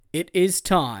It is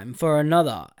time for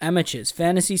another Amateurs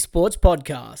Fantasy Sports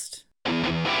Podcast.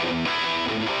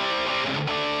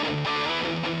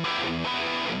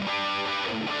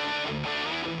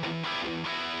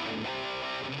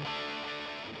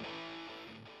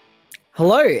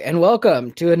 Hello and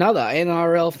welcome to another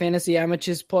NRL Fantasy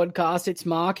Amateurs Podcast. It's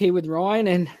Mark here with Ryan,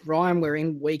 and Ryan, we're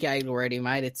in week 8 already,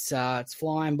 mate. It's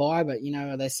flying by, but you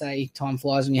know they say time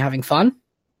flies when you're having fun.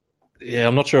 Yeah,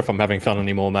 I'm not sure if I'm having fun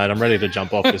anymore, mate. I'm ready to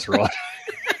jump off this ride.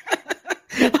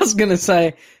 I was going to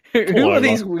say, who are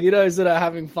these weirdos that are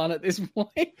having fun at this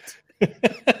point?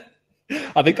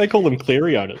 I think they call them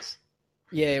Cleary owners.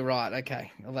 Yeah, right.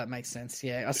 Okay. Well, that makes sense.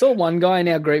 Yeah. I saw one guy in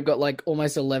our group got like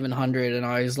almost 1,100, and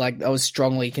I was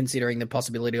strongly considering the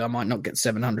possibility I might not get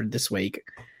 700 this week.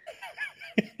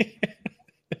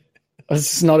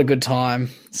 It's not a good time.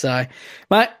 So,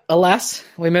 mate, alas,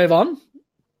 we move on.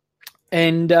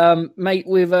 And, mate,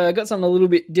 we've got something a little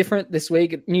bit different this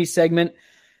week, a new segment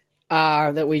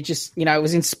that we just,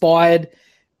 was inspired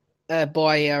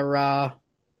by our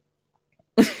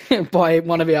by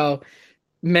one of our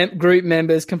group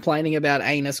members complaining about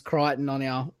Anus Crichton on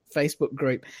our Facebook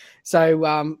group.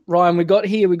 So, Ryan, we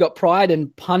got Pride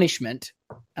and Punishment,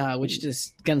 which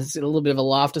is going to sit a little bit of a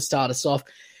laugh to start us off.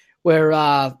 Where,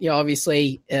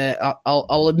 obviously,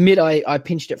 I'll admit I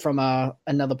pinched it from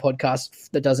another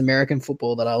podcast that does American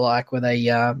football that I like, where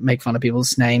they make fun of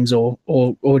people's names or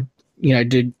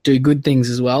do good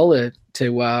things as well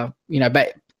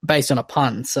based on a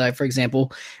pun. So, for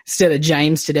example, instead of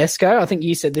James Tedesco, I think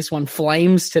you said this one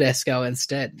Flames Tedesco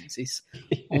instead. He's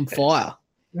on fire.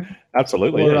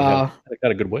 Absolutely. Or,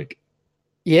 had a good week.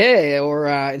 Yeah, or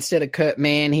instead of Kurt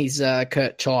Mann, he's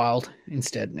Kurt Child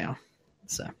instead now.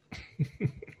 So,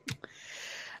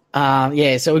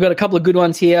 so we've got a couple of good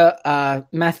ones here.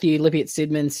 Matthew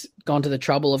Lippiott-Sidman's gone to the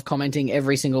trouble of commenting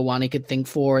every single one he could think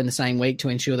for in the same week to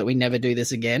ensure that we never do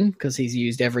this again, because he's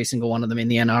used every single one of them in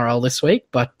the NRL this week.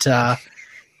 But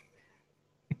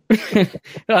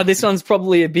this one's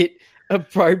probably a bit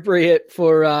appropriate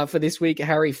for this week.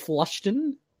 Harry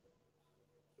Flushton.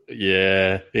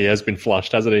 Yeah, he has been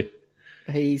flushed, hasn't he?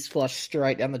 He's flushed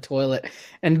straight down the toilet.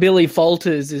 And Billy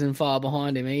Falters isn't far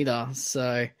behind him either.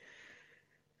 So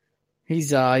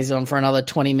he's on for another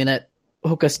 20-minute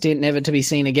hooker stint, never to be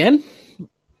seen again.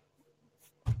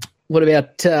 What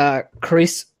about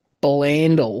Chris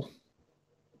Blandel?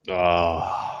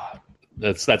 Oh,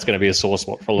 that's going to be a sore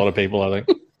spot for a lot of people, I think.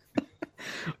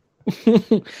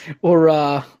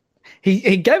 Or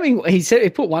he gave me, he said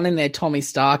he put one in there, Tommy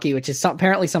Starkey, which is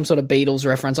apparently some sort of Beatles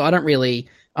reference.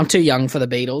 I'm too young for the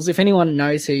Beatles. If anyone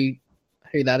knows who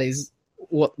that is,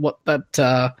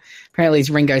 apparently is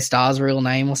Ringo Starr's real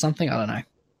name or something. I don't know.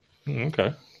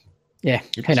 Okay. Yeah,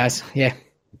 who knows? Yeah,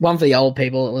 one for the old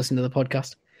people that listen to the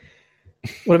podcast.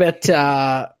 What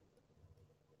about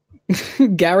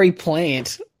Gary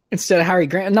Plant instead of Harry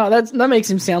Grant? No, that makes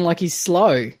him sound like he's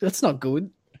slow. That's not good.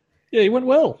 Yeah, he went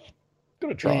well. Got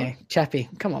to try. Yeah, Chappie,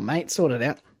 come on, mate, sort it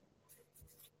out.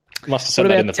 Must have said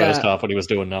that in the first half when he was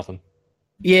doing nothing.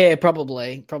 Yeah,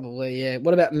 probably, yeah.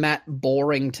 What about Matt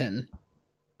Borrington?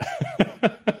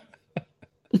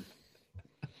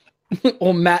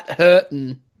 Or Matt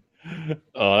Hurton?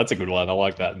 Oh, that's a good one. I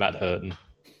like that, Matt Hurton.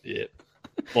 Yeah,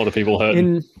 a lot of people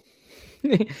hurting.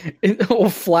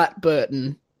 Or Flat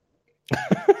Burton.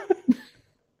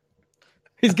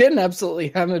 He's getting absolutely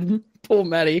hammered, poor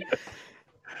Matty.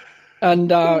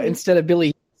 And instead of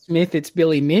Billy Smith, it's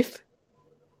Billy Myth.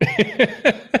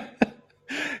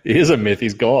 He is a myth.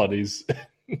 He's God. He's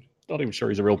not even sure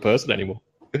he's a real person anymore.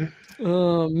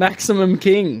 Maximum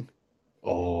King.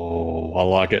 Oh, I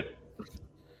like it.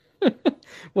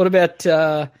 What about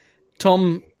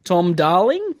Tom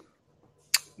Darling?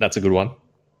 That's a good one.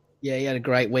 Yeah, he had a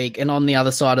great week. And on the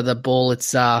other side of the ball,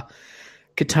 it's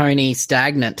Katoni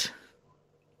Stagnant.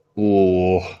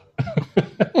 Oh.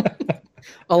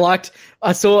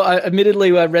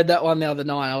 Admittedly, I read that one the other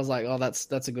night. I was like, oh, that's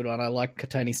a good one. I like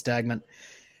Katoni Stagnant.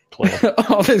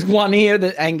 Oh, there's one here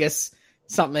that Angus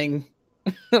something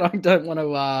that I don't want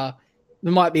to.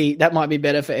 That might be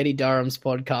better for Eddie Durham's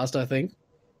podcast, I think.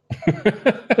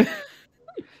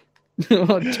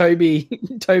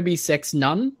 Toby Sex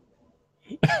Nun.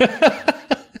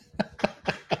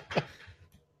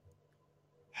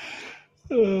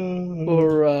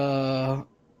 Or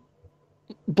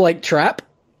Blake Trapp.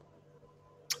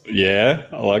 Yeah,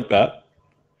 I like that.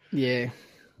 Yeah.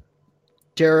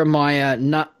 Jeremiah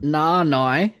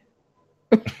Nanai.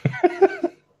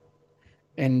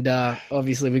 And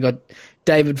obviously we got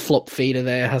David Flop Feeder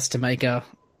there has to make an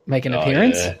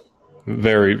appearance. Yeah.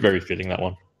 Very, very fitting, that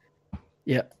one.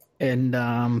 Yeah. And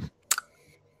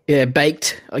Yeah,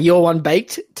 baked. Your one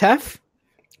baked, Taff?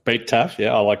 Beat Taff.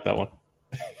 Yeah, I like that one.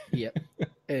 Yep.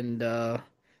 And the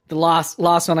last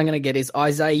one I'm going to get is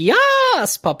Isaiah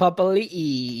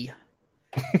Papapali'i.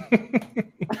 I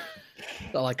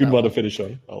like Good that one to finish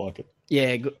on. I like it.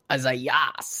 Yeah, good. Isaiah.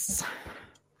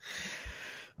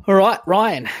 All right,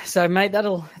 Ryan. So, mate,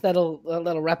 that'll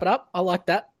wrap it up. I like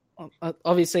that.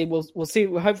 Obviously, we'll see.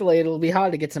 Hopefully, it'll be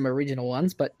hard to get some original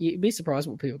ones, but you'd be surprised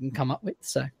what people can come up with.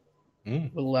 So,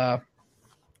 we'll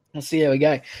see how we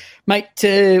go, mate.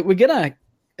 We're gonna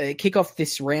kick off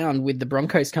this round with the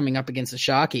Broncos coming up against the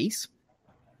Sharkies.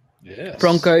 Yes.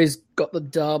 Broncos got the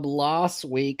dub last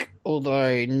week,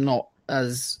 although not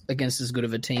against as good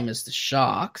of a team as the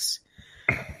Sharks.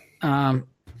 Katoni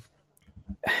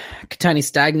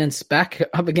Stagnant's back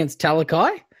up against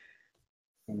Talakai.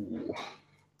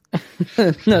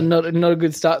 No, not a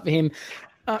good start for him.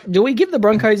 Do we give the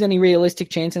Broncos any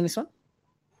realistic chance in this one?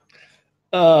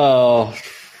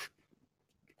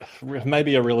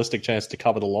 Maybe a realistic chance to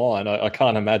cover the line. I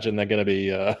can't imagine they're going to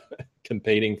be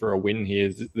competing for a win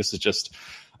here. This is just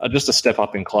a step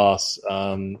up in class.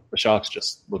 The Sharks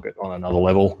just look at on another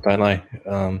level, don't they?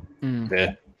 I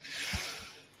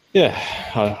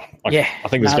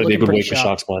think this is going to be a good week for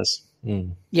Sharks players.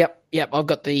 Yep. I've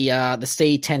got the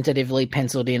C tentatively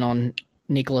penciled in on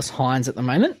Nicholas Hines at the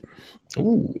moment.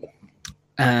 Ooh.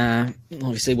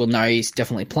 Obviously, we'll know he's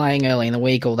definitely playing early in the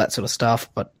week, all that sort of stuff.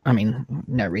 But, I mean,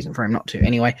 no reason for him not to.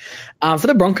 Anyway, for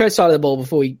the Broncos side of the ball,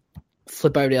 before we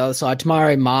flip over to the other side,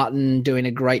 Tamari Martin doing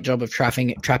a great job of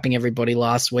trapping everybody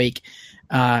last week.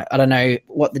 I don't know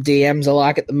what the DMs are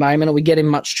like at the moment. Are we getting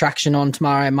much traction on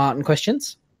Tamari Martin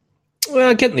questions?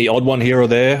 Well, getting the odd one here or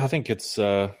there. I think it's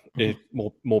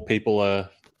more people are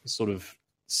sort of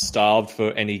starved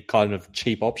for any kind of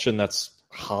cheap option that's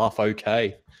half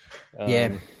okay.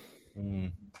 Yep.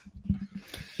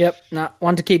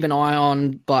 One to keep an eye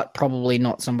on, but probably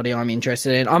not somebody I'm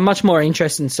interested in. I'm much more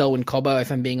interested in Selwyn Cobbo,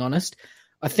 if I'm being honest.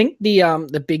 I think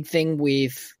the big thing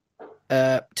with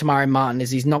Tamari Martin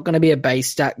is he's not going to be a base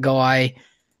stat guy.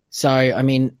 So, I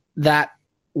mean, that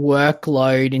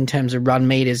workload in terms of run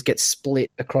meters gets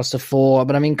split across the four.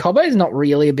 But, I mean, Cobbo is not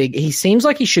really he seems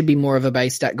like he should be more of a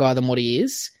base stat guy than what he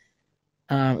is.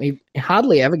 He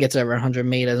hardly ever gets over 100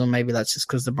 meters, or maybe that's just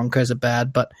because the Broncos are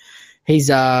bad. But he is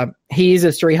a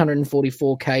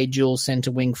 344k dual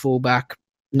center wing fullback.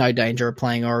 No danger of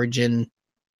playing Origin.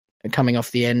 Coming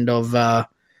off the end of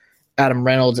Adam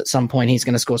Reynolds, at some point he's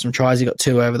going to score some tries. He got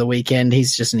 2 over the weekend.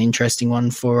 He's just an interesting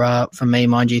one for me,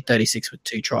 mind you. 36 with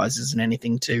 2 tries isn't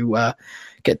anything to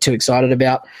get too excited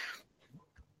about,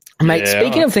 mate. Yeah.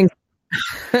 Speaking of things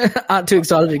aren't too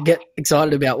excited to get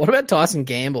excited about, what about Tyson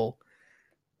Gamble?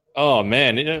 Oh,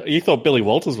 man. You thought Billy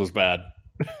Walters was bad.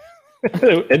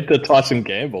 Enter Tyson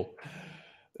Gamble.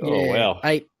 Oh, yeah.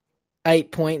 Wow.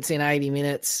 8 points in 80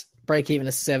 minutes. Break even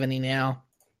to 70 now.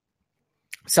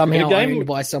 Somehow owned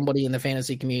by somebody in the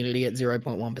fantasy community at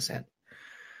 0.1%.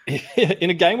 In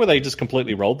a game where they just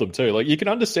completely rolled them too. Like, you can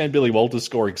understand Billy Walters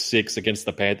scoring 6 against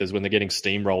the Panthers when they're getting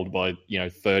steamrolled by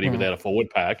 30 without a forward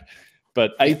pack.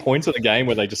 But 8 points in a game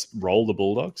where they just roll the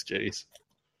Bulldogs? Jeez.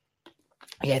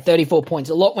 Yeah, 34 points.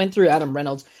 A lot went through Adam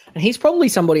Reynolds. And he's probably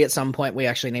somebody at some point we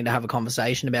actually need to have a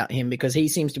conversation about him, because he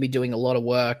seems to be doing a lot of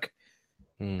work,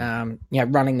 running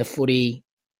the footy.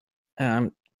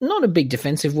 Not a big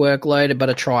defensive workload, but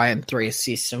a try and 3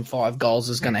 assists and 5 goals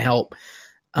is going to help.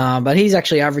 But he's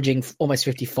actually averaging almost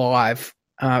 55.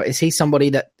 Is he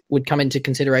somebody that would come into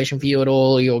consideration for you at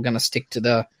all, or you're going to stick to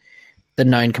the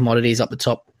known commodities up the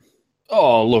top?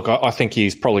 Oh, look, I think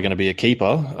he's probably going to be a keeper,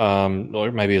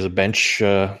 or maybe as a bench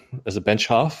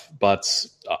half. But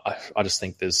I just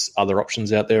think there's other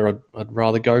options out there I'd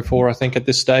rather go for, I think, at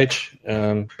this stage.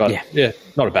 But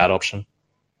not a bad option.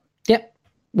 Yep.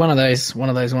 One of those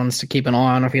ones to keep an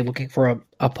eye on if you're looking for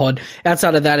a pod.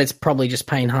 Outside of that, it's probably just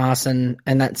Payne Haas and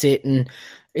that's it. And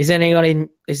is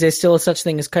there still such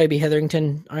thing as Kobe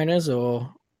Hetherington owners,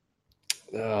 or?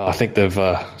 I think they're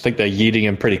yeeting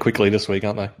him pretty quickly this week,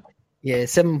 aren't they? Yeah,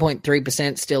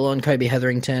 7.3% still on Kobe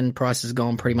Hetherington. Price has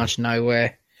gone pretty much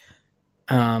nowhere,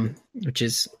 which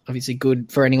is obviously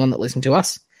good for anyone that listened to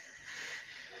us.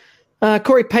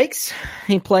 Corey Pakes,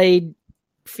 he played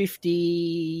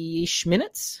 50-ish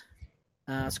minutes,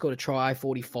 scored a try,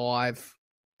 45,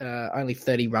 only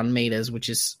 30 run meters, which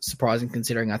is surprising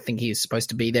considering I think he is supposed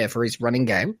to be there for his running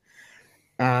game.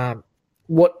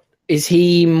 What is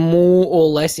he more or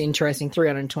less interesting?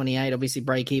 328, obviously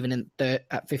break even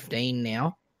at 15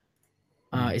 now.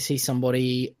 Is he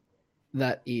somebody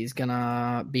that is going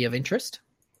to be of interest?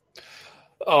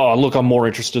 Oh, look, I'm more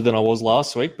interested than I was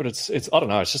last week, but it's I don't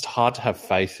know. It's just hard to have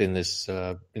faith in this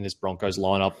Broncos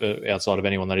lineup outside of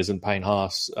anyone that isn't Payne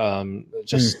Haas.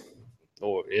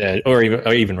 Or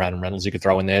even Random Reynolds you could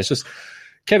throw in there. It's just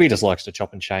Kevy just likes to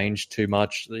chop and change too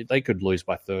much. They could lose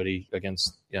by 30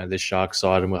 against this Sharks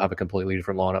side, and we'll have a completely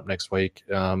different lineup next week.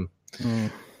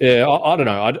 Yeah, I don't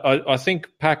know. I think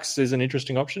Pax is an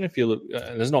interesting option. If you look,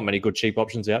 there's not many good cheap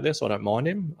options out there, so I don't mind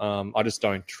him. I just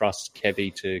don't trust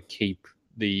Kevy to keep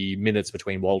the minutes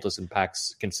between Walters and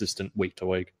Pax consistent week to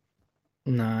week.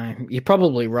 No, you're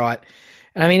probably right.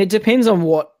 And I mean, it depends on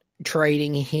what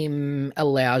trading him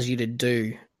allows you to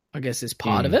do, I guess, is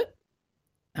part of it.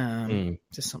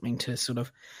 Just something to sort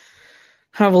of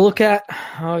have a look at.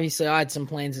 Obviously, I had some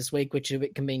plans this week, which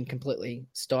can be completely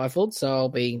stifled. So I'll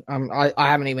be, I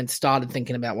haven't even started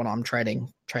thinking about what I'm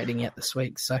trading yet this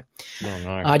week. So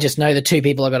I just know the two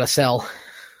people I got to sell.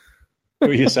 Who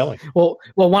are you selling? well,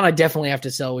 one I definitely have to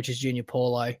sell, which is Junior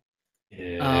Paulo.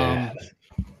 Yeah.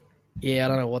 Yeah, I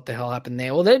don't know what the hell happened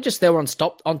there. Well, they were on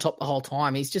top the whole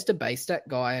time. He's just a base stat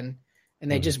guy, and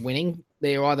they're just winning.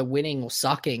 They're either winning or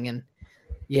sucking. And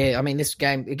yeah, I mean, this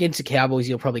game against the Cowboys,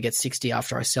 you'll probably get 60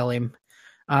 after I sell him.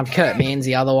 Kurt Mann's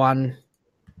the other one.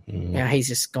 He's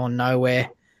just gone nowhere.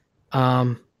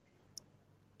 And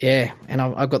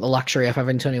I've got the luxury of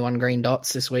having 21 green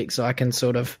dots this week, so I can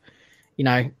sort of,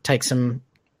 take some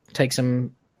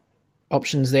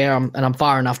options there. I'm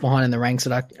far enough behind in the ranks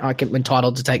that I'm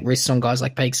entitled to take risks on guys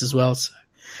like Peaks as well. So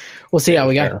we'll see how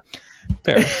we go.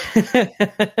 Fair.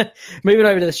 Moving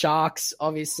over to the Sharks,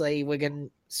 obviously we're going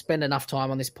to spend enough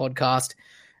time on this podcast.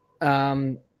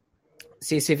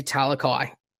 CSC for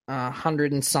Talakai,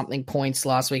 100 and something points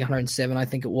last week, 107 I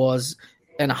think it was,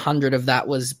 and 100 of that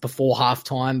was before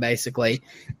halftime basically.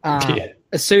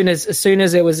 As soon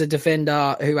as there was a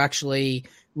defender who actually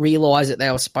realised that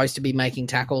they were supposed to be making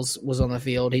tackles was on the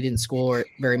field, he didn't score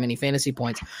very many fantasy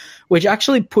points, which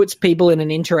actually puts people in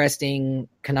an interesting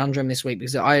conundrum this week,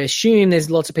 because I assume there's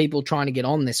lots of people trying to get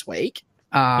on this week,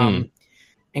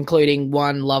 including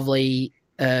one lovely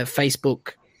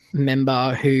Facebook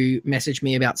member who messaged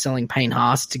me about selling Payne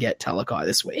Haas to get Talakai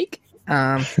this week.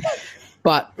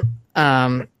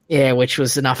 Which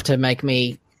was enough to make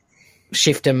me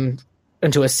shift him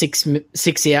into a 6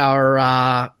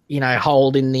 hour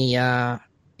hold in the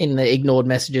ignored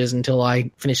messages until I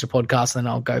finish the podcast. Then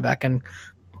I'll go back and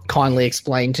kindly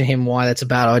explain to him why that's a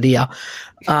bad idea.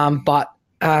 Talakai,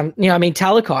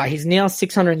 he's now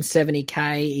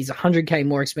 670k. He's 100k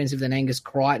more expensive than Angus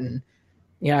Crichton.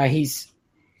 He's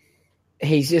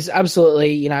just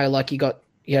absolutely, like you got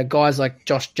guys like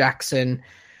Josh Jackson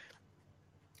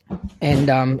and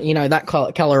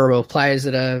that caliber of players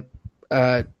that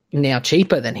are now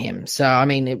cheaper than him. So, I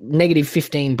mean, negative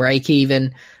 15 break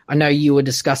even. I know you were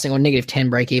discussing, or negative 10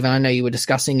 break even. I know you were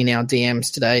discussing in our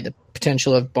DMs today the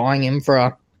potential of buying him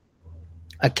for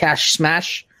a cash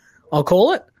smash, I'll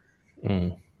call it.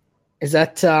 Is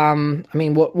that,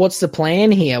 what's the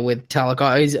plan here with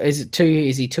Talakai?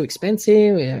 Is he too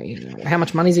expensive? How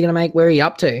much money is he going to make? Where are you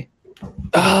up to?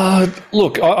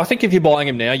 Look, I think if you're buying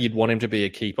him now, you'd want him to be a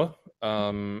keeper.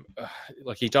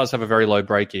 He does have a very low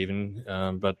break even,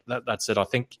 but that said, I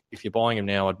think if you're buying him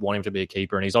now, I'd want him to be a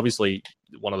keeper, and he's obviously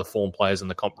one of the form players in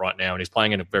the comp right now, and he's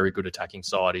playing in a very good attacking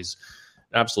side. He's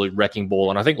an absolute wrecking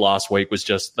ball, and I think last week was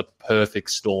just the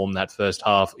perfect storm. That first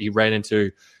half, he ran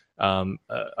into an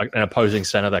opposing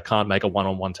center that can't make a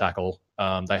one-on-one tackle.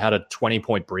 They had a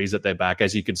 20-point breeze at their back,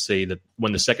 as you could see that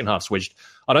when the second half switched.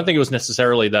 I don't think it was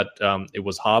necessarily that it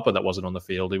was Harper that wasn't on the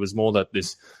field. It was more that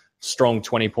this strong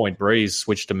 20-point breeze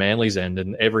switched to Manly's end,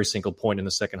 and every single point in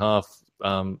the second half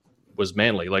was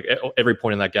Manly. Like every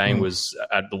point in that game was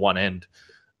at the one end.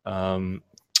 I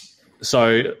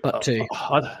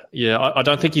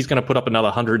don't think he's going to put up another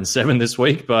 107 this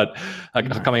week, but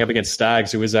coming up against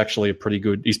Stags, who is actually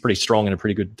he's pretty strong and a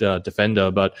pretty good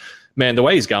defender. But man, the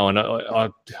way he's going, I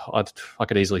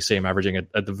could easily see him averaging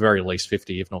at the very least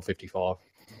 50, if not 55.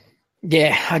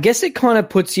 Yeah, I guess it kind of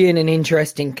puts you in an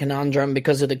interesting conundrum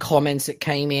because of the comments that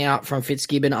came out from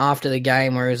Fitzgibbon after the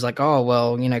game, where he was like, oh,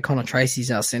 well, Connor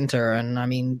Tracy's our centre, and I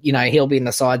mean, he'll be in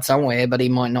the side somewhere, but he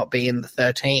might not be in the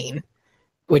 13,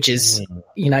 which is,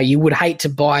 you would hate to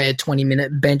buy a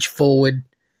 20-minute bench forward.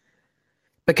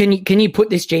 But can you put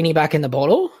this genie back in the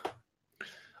bottle?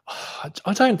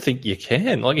 I don't think you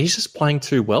can. Like, he's just playing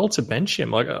too well to bench him.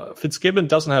 Like, Fitzgibbon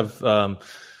doesn't have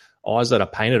eyes that are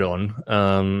painted on.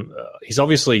 He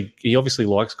obviously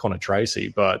likes Connor Tracy,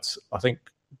 but I think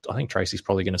Tracy's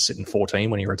probably going to sit in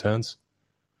 14 when he returns.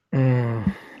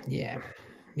 Yeah.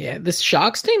 This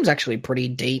Sharks team's actually pretty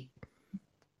deep.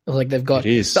 Like they've got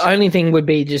It is. the only thing would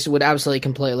would absolutely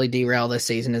completely derail their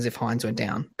season as if Hines went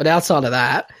down. But outside of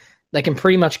that, they can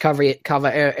pretty much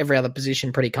cover every other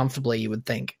position pretty comfortably, you would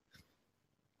think.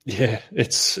 Yeah,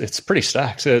 it's pretty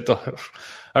stacked. I've got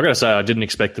to say, I didn't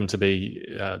expect them to be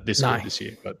this good this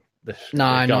year, but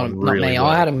not me. Well.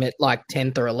 I had them at like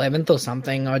 10th or 11th or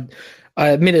something. I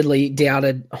admittedly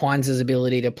doubted Hines'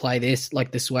 ability to play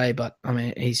this way, but I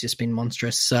mean, he's just been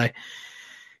monstrous. So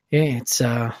yeah, it's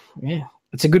a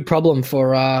good problem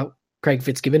for Craig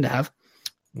Fitzgibbon to have.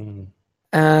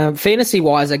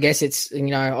 Fantasy-wise, I guess it's,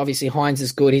 obviously Hines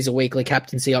is good. He's a weekly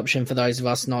captaincy option for those of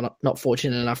us not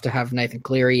fortunate enough to have Nathan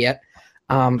Cleary yet.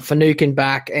 Finucane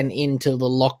back and into the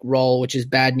lock role, which is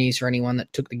bad news for anyone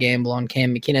that took the gamble on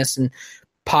Cam McInnes. And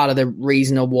part of the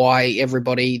reason of why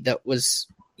everybody that was,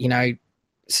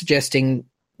 suggesting,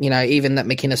 even that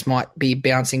McInnes might be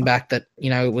bouncing back, that,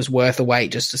 it was worth a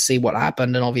wait just to see what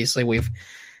happened. And obviously we've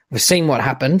seen what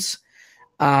happens.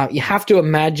 You have to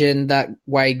imagine that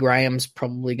Wade Graham's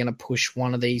probably going to push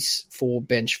one of these 4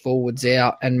 bench forwards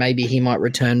out, and maybe he might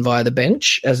return via the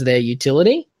bench as their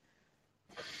utility.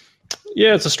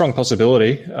 Yeah, it's a strong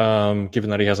possibility,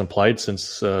 given that he hasn't played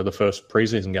since the first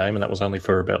preseason game, and that was only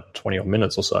for about 20-odd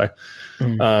minutes or so.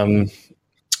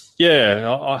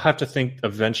 Yeah, I have to think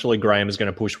eventually Graham is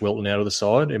going to push Wilton out of the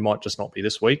side. It might just not be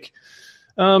this week.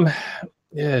 Yeah,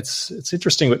 it's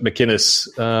interesting with McInnes.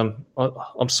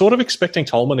 I'm sort of expecting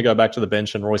Tolman to go back to the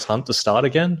bench and Royce Hunt to start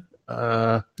again.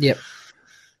 Yep.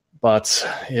 But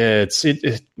yeah, it's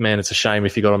a shame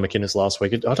if you got on McInnes last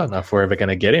week. I don't know if we're ever going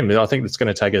to get him. I think it's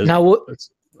going to take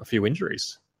a few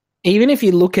injuries. Even if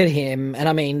you look at him, and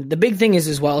I mean, the big thing is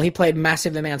as well, he played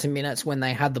massive amounts of minutes when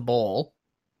they had the ball.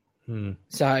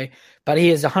 So, but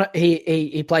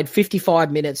he played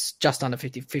 55 minutes, just under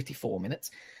 54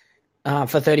 minutes,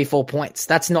 for 34 points.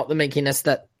 That's not the McInnes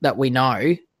that we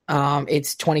know.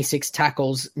 It's 26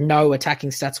 tackles, no attacking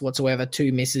stats whatsoever,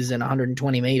 2 misses and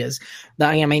 120 meters.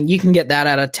 I mean, you can get that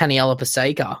out of Taniela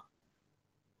Paseka.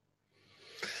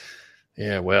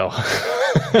 Yeah, well,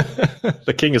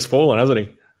 the king has fallen, hasn't he?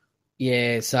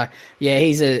 Yeah, so yeah,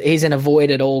 he's an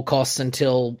avoid at all costs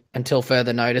until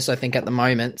further notice, I think, at the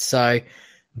moment. So,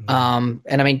 and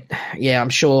I mean, yeah, I'm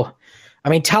sure. I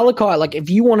mean, Talakai, like,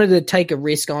 if you wanted to take a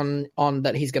risk on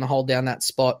that he's going to hold down that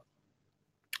spot,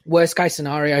 worst case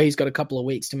scenario, he's got a couple of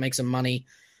weeks to make some money.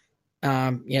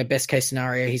 Best case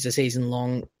scenario, he's a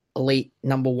season-long elite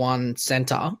number 1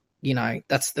 center.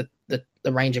 That's the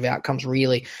range of outcomes,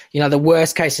 really. The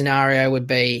worst case scenario would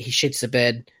be he shits the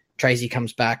bed, Tracy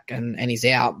comes back and he's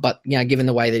out. But, given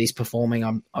the way that he's performing,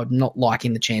 I'm not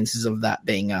liking the chances of that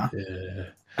being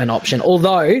an option.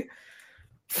 Although,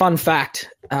 fun fact,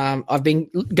 I've been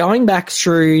going back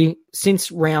through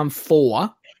since round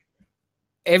 4.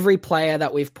 Every player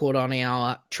that we've put on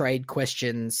our trade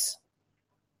questions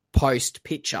post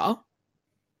picture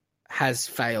has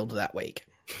failed that week.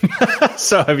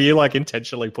 So have you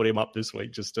intentionally put him up this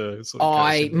week just to sort of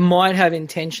I might have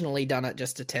intentionally done it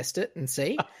just to test it and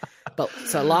see. But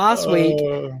so last week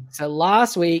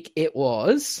it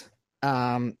was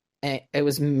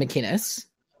McInnes.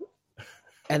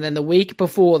 And then the week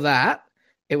before that,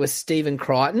 it was Stephen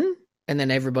Crichton, and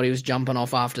then everybody was jumping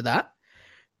off after that.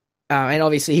 And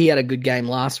obviously he had a good game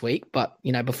last week, but,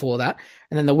 before that.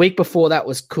 And then the week before that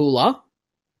was Cooler.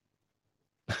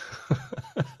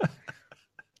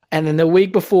 And then the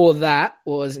week before that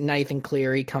was Nathan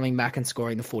Cleary coming back and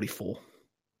scoring the 44.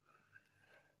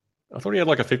 I thought he had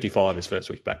a 55 his first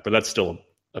week back, but that's still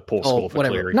a poor score for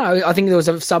Cleary. No, I think there was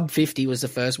a sub 50 was the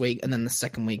first week, and then the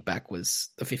second week back was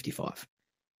the 55,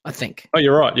 I think. Oh,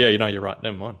 you're right. Yeah, you're right.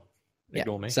 Never mind.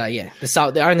 Ignore me. So, yeah,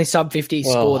 the only sub 50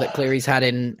 score that Cleary's had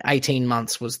in 18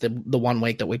 months was the 1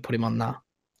 week that we put him on the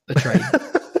trade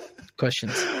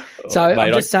questions. So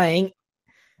I'm just saying,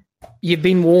 you've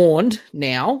been warned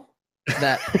now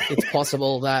that it's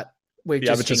possible that we've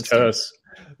just jinxed him.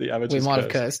 We might have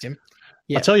cursed him.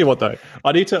 Yeah. I'll tell you what, though.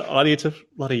 I need to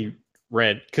bloody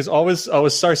rant, because I was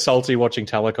so salty watching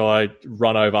Talakai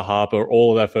run over Harper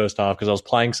all of that first half, because I was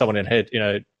playing someone in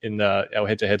our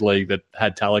head-to-head league that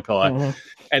had Talakai,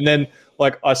 and then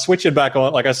I switch it back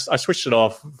on. I switched it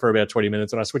off for about 20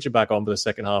 minutes, and I switch it back on for the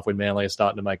second half when Manly are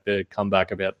starting to make the comeback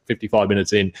about 55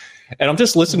 minutes in, and I'm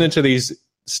just listening to these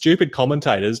stupid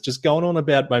commentators just going on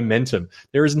about momentum.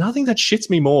 There is nothing that shits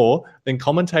me more than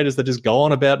commentators that just go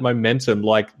on about momentum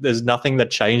like there's nothing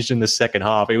that changed in the second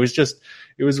half. It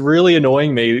was really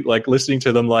annoying me, listening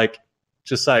to them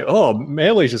just say, oh,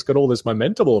 Manly's just got all this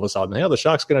momentum all of a sudden. How are the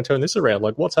Sharks going to turn this around?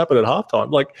 What's happened at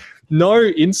halftime? No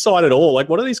insight at all.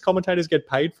 What do these commentators get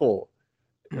paid for?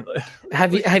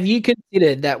 Have you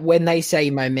considered that when they say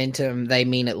momentum, they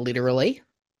mean it literally?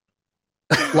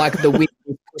 like the wind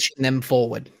is pushing them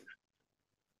forward.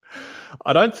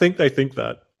 I don't think they think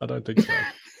that. I don't think so.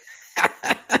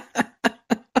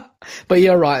 But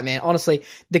you're right, man. Honestly,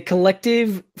 the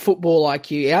collective football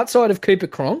IQ outside of Cooper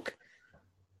Cronk,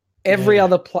 every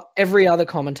other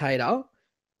commentator,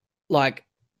 like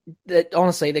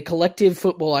honestly, the collective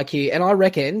football IQ, and I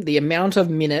reckon the amount of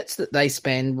minutes that they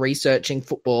spend researching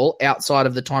football outside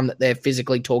of the time that they're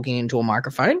physically talking into a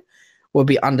microphone will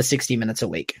be under 60 minutes a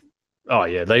week. Oh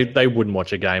yeah, they wouldn't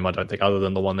watch a game, I don't think, other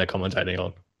than the one they're commentating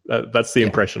on. That's the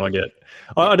impression I get.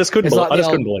 I just couldn't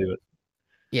believe it.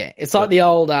 Yeah, it's like the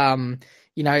old,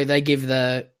 they give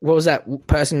what was that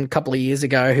person a couple of years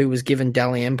ago who was given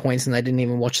Dally M points and they didn't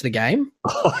even watch the game?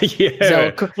 Oh, yeah.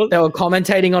 So they were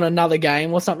commentating on another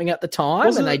game or something at the time.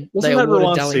 Wasn't that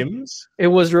Ruan Sims? It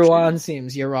was Ruan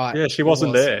Sims, you're right. Yeah, she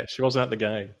wasn't there. She wasn't at the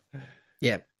game.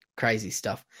 Yeah, crazy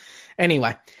stuff.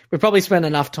 Anyway, we probably spent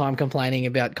enough time complaining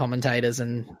about commentators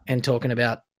and talking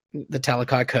about the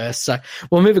Talakai curse. So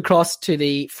we'll move across to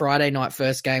the Friday night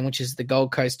first game, which is the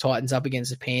Gold Coast Titans up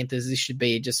against the Panthers. This should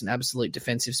be just an absolute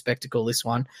defensive spectacle, this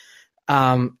one.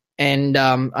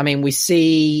 We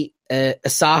see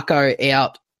Asako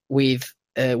out with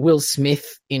Will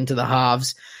Smith into the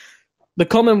halves. The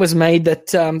comment was made that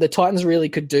the Titans really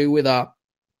could do with a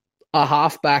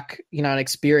halfback, an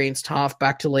experienced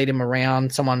halfback to lead him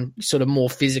around, someone sort of more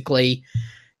physically,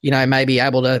 maybe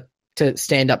able to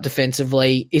stand up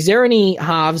defensively. Is there any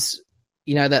halves,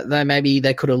 that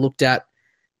they could have looked at,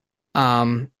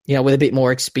 with a bit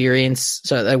more experience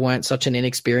so that they weren't such an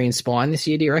inexperienced spine this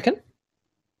year, do you reckon?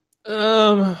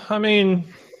 I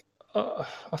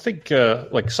think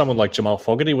like someone like Jamal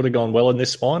Fogarty would have gone well in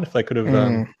this spine if they could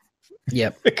have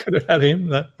they could have had him.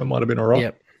 That might have been all right.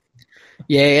 Yep.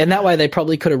 Yeah, and that way they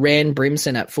probably could have ran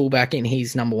Brimson at fullback in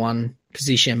his number one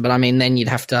position. But then you'd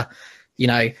have to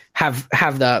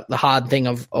have the hard thing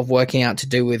of working out to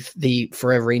do with the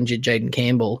forever injured Jaden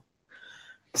Campbell.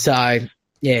 So,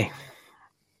 yeah.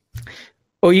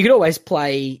 Or you could always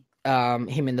play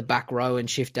him in the back row and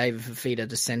shift David Fifita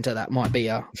to centre. That might be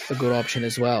a good option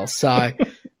as well. So,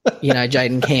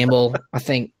 Jaden Campbell, I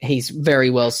think he's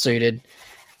very well suited.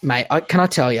 Mate, can I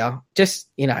tell you, just,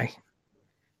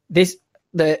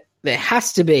 there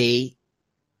has to be,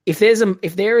 if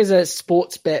there is a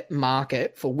sports bet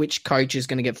market for which coach is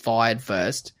going to get fired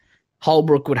first,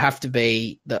 Holbrook would have to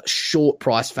be the short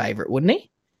price favourite, wouldn't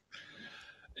he?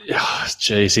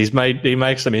 Jeez, he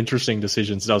makes some interesting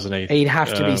decisions, doesn't he? He'd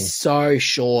have to be so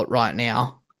short right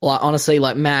now. Like honestly,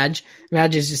 like Madge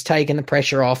is just taking the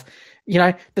pressure off.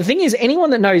 The thing is, anyone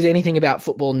that knows anything about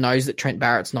football knows that Trent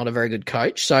Barrett's not a very good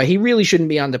coach, so he really shouldn't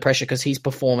be under pressure because he's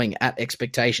performing at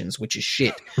expectations, which is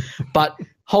shit. But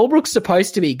Holbrook's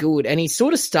supposed to be good, and he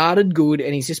sort of started good,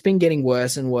 and he's just been getting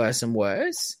worse and worse and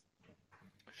worse.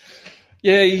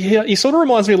 Yeah, he sort of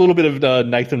reminds me a little bit of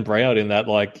Nathan Brown in that,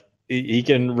 like, he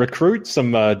can recruit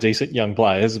some decent young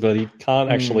players, but he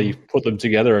can't actually put them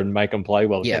together and make them play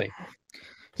well, can he?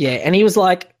 Yeah, and he was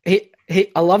like,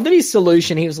 I love that his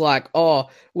solution, he was like, oh,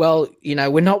 well,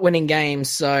 we're not winning games,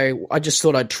 so I just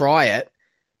thought I'd try it.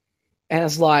 And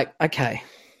it's like, okay.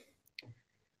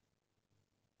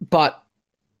 But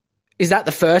is that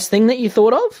the first thing that you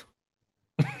thought of?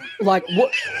 Like,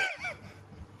 what?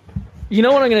 You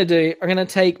know what I'm going to do? I'm going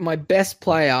to take my best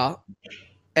player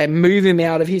and move him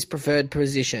out of his preferred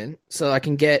position so I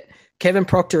can get Kevin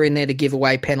Proctor in there to give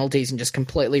away penalties and just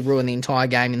completely ruin the entire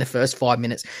game in the first 5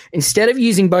 minutes. Instead of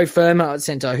using Beau Fermor at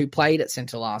centre, who played at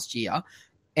centre last year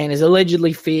and is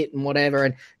allegedly fit and whatever,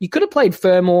 and you could have played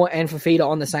Fermor and Fifita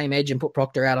on the same edge and put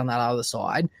Proctor out on that other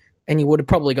side, and you would have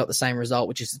probably got the same result,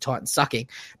 which is the Titans sucking.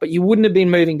 But you wouldn't have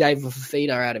been moving David Fifita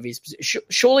out of his position.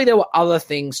 Surely there were other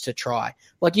things to try.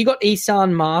 Like you got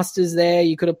Isan Masters there.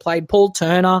 You could have played Paul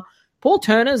Turner. Paul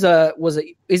Turner's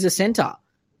is a centre.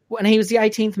 And he was the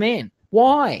 18th man.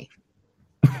 Why?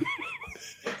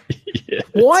 Yes.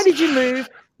 Why did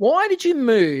you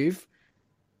move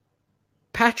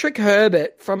Patrick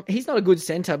Herbert from, he's not a good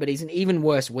centre, but he's an even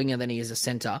worse winger than he is a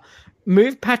centre.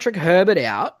 Move Patrick Herbert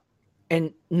out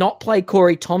and not play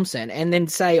Corey Thompson and then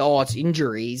say, oh, it's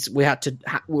injuries. We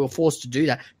were forced to do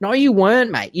that. No, you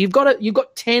weren't, mate. You've got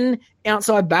 10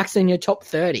 outside backs in your top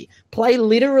 30. Play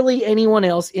literally anyone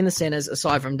else in the centres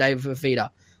aside from David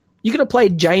Fifita. You could have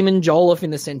played Jamin Jolliffe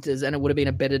in the centres and it would have been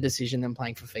a better decision than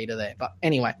playing Fifita there. But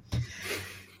anyway.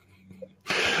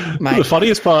 Mate. The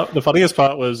funniest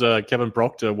part was Kevin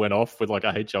Proctor went off with like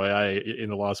a HIA in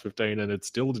the last 15 and it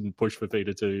still didn't push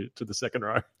Fifita to the second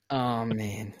row. Oh,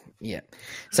 man. Yeah.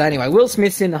 So anyway, Will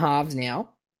Smith's in the halves now.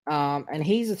 And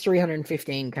he's a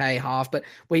 315k half, but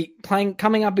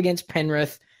coming up against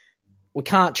Penrith, we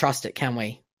can't trust it, can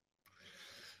we?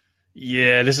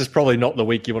 Yeah, this is probably not the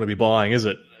week you want to be buying, is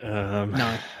it?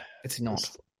 No, it's not.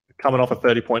 Coming off a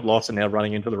 30-point loss and now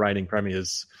running into the reigning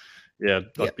premiers. Yeah,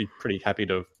 I'd be pretty happy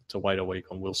to wait a week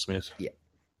on Will Smith. Yeah.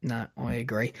 No, I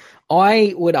agree.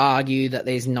 I would argue that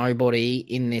there's nobody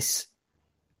in this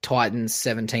Titans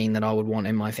 17 that I would want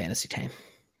in my fantasy team.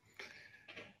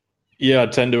 Yeah, I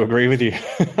tend to agree with you.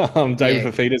 David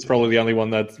Fafita is probably the only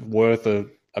one that's worth a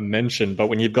mention. But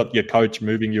when you've got your coach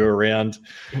moving you around,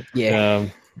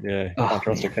 can't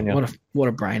trust it, can you? What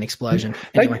a brain explosion!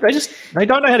 Anyway. They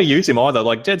don't know how to use him either.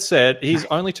 Like Jed said, his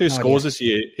only two scores this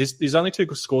year. His only two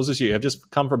scores this year have just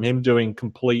come from him doing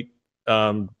complete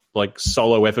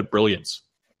solo effort brilliance.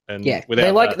 And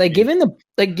they give him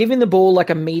the ball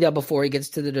like a meter before he gets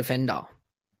to the defender.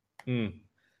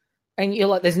 And you're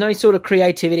like, there's no sort of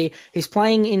creativity. He's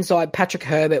playing inside Patrick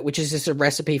Herbert, which is just a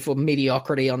recipe for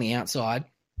mediocrity on the outside.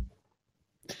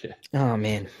 Yeah. Oh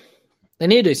man, they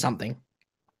need to do something.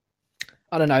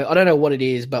 I don't know what it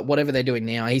is, but whatever they're doing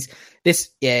now,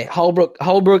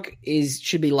 Holbrook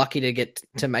should be lucky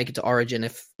to make it to Origin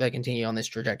if they continue on this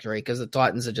trajectory, because the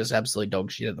Titans are just absolute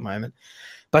dog shit at the moment.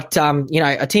 But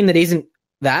a team that isn't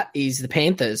that is the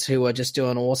Panthers, who are just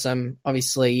doing awesome.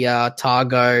 Obviously,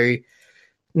 Targo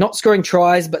not scoring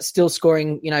tries, but still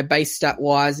scoring, base stat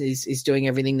wise is doing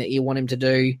everything that you want him to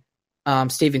do.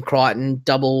 Stephen Crichton,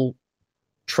 double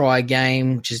try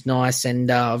game, which is nice. And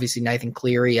obviously Nathan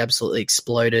Cleary absolutely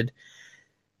exploded.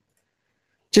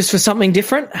 Just for something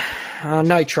different.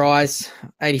 No tries,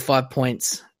 85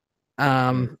 points.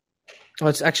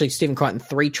 It's actually Stephen Crichton,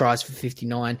 3 tries for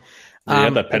 59. He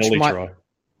had that penalty try.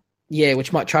 Yeah,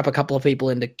 which might trap a couple of people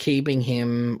into keeping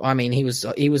him. I mean, he was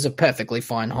a perfectly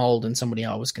fine hold and somebody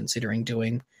I was considering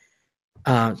doing,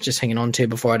 just hanging on to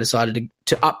before I decided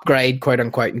to upgrade, quote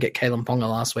unquote, and get Kalen Ponga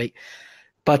last week.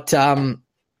 But for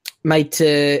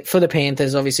the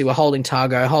Panthers, obviously we're holding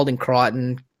Targo, holding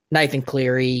Crichton. Nathan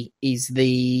Cleary is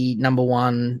the number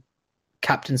one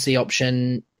captaincy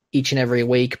option each and every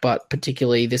week, but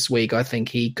particularly this week, I think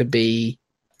he could be,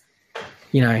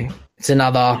 it's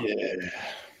another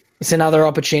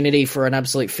opportunity for an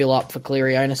absolute fill up for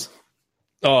Cleary owners.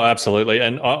 Oh, absolutely.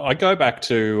 And I go back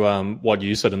to what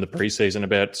you said in the preseason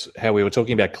about how we were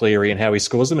talking about Cleary and how he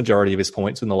scores the majority of his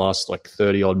points in the last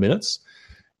 30 odd minutes.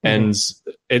 And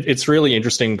it's really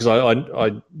interesting because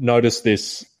I noticed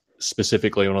this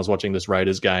specifically when I was watching this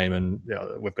Raiders game, and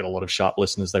we've got a lot of sharp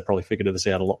listeners. They probably figured this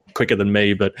out a lot quicker than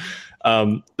me. But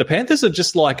the Panthers are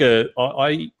just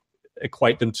I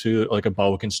equate them to like a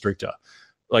boa constrictor.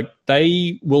 Like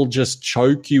they will just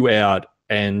choke you out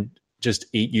and just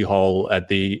eat you whole at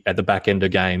the back end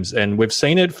of games. And we've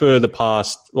seen it for the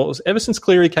past, ever since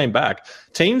Cleary came back.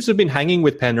 Teams have been hanging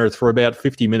with Penrith for about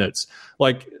 50 minutes.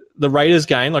 Like the Raiders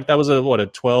game, that was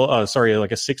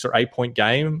a 6 or 8 point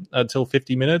game until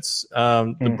 50 minutes.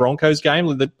 The Broncos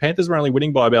game, the Panthers were only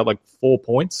winning by about 4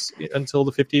 points until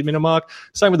the 50 minute mark.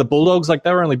 Same with the Bulldogs,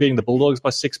 they were only beating the Bulldogs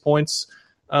by 6 points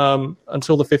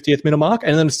until the 50th minute mark.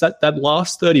 And then it's that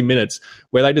last 30 minutes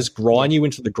where they just grind you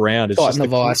into the ground. It's just the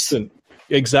constant.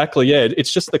 Exactly, yeah.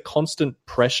 It's just the constant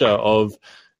pressure of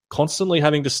constantly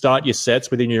having to start your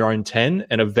sets within your own 10,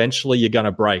 and eventually you're going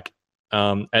to break.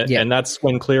 And that's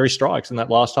when Cleary strikes in that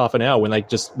last half an hour when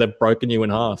they've broken you in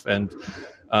half. And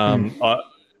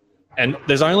and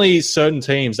there's only certain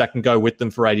teams that can go with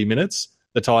them for 80 minutes.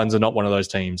 The Titans are not one of those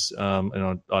teams.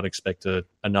 And I'd expect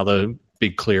another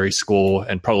big Cleary score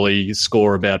and probably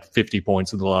score about 50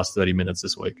 points in the last 30 minutes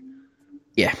this week.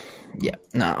 Yeah.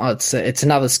 No, it's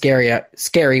another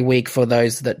scary week for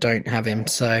those that don't have him.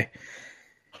 So,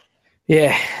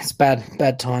 yeah, it's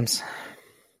bad times.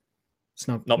 It's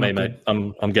not me, good. mate.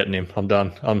 I'm getting him. I'm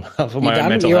done. I'm for my own own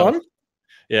mental You're health. On?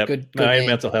 Yeah, good my own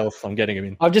mental health. I'm getting him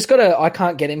in. I've just got to. I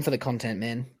can't get in for the content,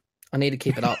 man. I need to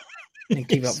keep it up and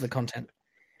keep up with the content.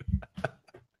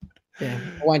 Yeah,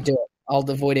 I won't do it. I'll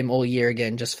avoid him all year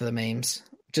again just for the memes,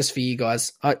 just for you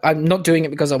guys. I'm not doing it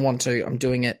because I want to. I'm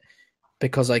doing it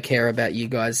because I care about you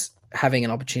guys having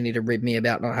an opportunity to rib me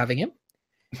about not having him.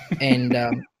 And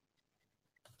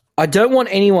I don't want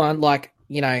anyone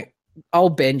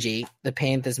old Benji, the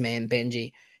Panthers man,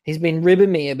 Benji. He's been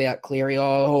ribbing me about Cleary.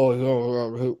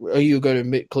 Oh, are you going to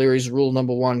admit Cleary's rule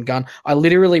number one gun? I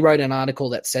literally wrote an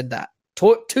article that said that.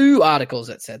 2 articles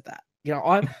that said that.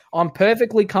 I'm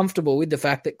perfectly comfortable with the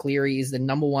fact that Cleary is the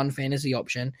number one fantasy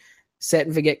option. Set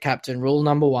and forget captain, rule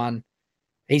number one.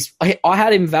 I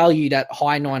had him valued at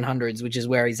high 900s, which is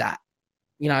where he's at.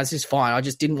 It's just fine. I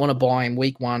just didn't want to buy him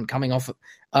week one, coming off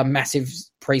a massive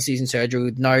preseason surgery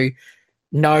with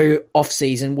no off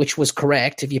season, which was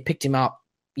correct. If you picked him up,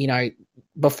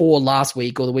 before last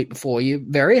week or the week before, you're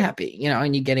very happy,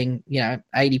 and you're getting,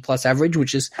 80 plus average,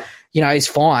 which is, is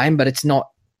fine, but it's not,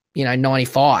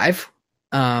 95,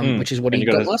 which is what he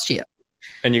got last year.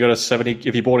 And you got a 70,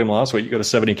 if you bought him last week, you got a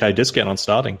 70K discount on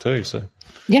starting too. So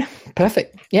yeah,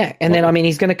 perfect. Yeah. And then,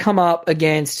 he's going to come up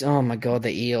against, oh my God,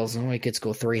 the Eels, and we could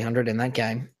score 300 in that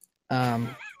game.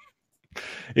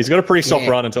 He's got a pretty soft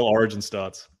run until Origin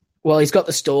starts. Well, he's got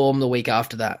the Storm the week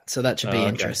after that, so that should be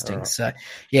interesting. Right. So,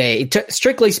 yeah,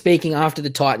 strictly speaking, after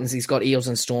the Titans, he's got Eels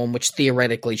and Storm, which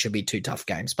theoretically should be 2 tough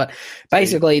games. But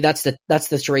basically, that's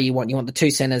the 3 you want. You want the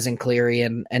 2 centers and Cleary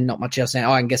and not much else.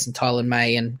 Now, I'm guessing Tyler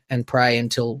May and Prey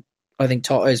until I think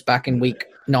Toto's back in week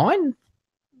 9.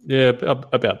 Yeah,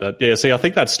 about that. Yeah, see, I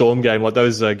think that Storm game, like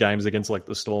those games against like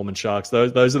the Storm and Sharks,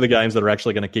 those are the games that are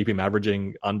actually going to keep him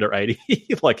averaging under 80.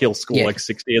 Like he'll score like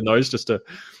 60 in those just to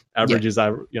average his,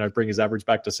 bring his average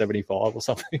back to 75 or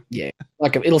something. Yeah,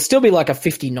 like it'll still be like a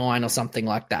 59 or something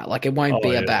like that. Like it won't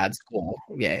be a bad score.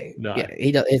 Yeah, no.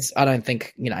 Yeah. I don't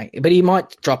think but he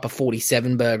might drop a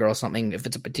 47 burger or something if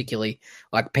it's a particularly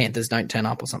like Panthers don't turn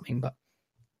up or something. But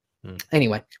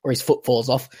anyway, or his foot falls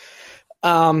off.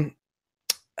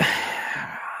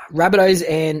 Rabbitohs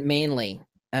and Manly.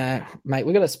 Mate,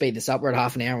 we've got to speed this up. We're at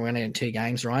half an hour. We're going to do 2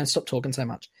 games. Ryan, stop talking so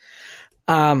much.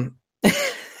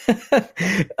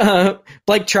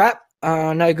 Blake Trapp,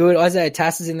 no good. Isaiah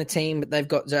Tass is in the team, but they've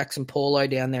got Jackson Paulo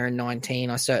down there in 19.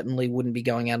 I certainly wouldn't be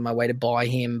going out of my way to buy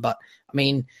him. But, I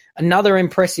mean, another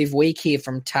impressive week here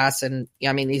from Tass. And,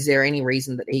 I mean, is there any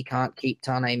reason that he can't keep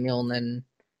Tane Milne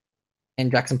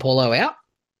and Jackson Paulo out?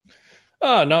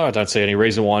 No, I don't see any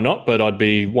reason why not, but I'd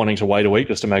be wanting to wait a week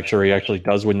just to make sure he actually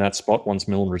does win that spot once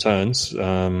Milne returns.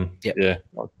 Yeah,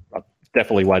 I'd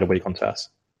definitely wait a week on Tass.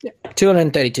 Yeah,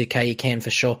 232K you can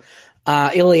for sure.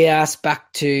 Ilias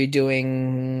back to doing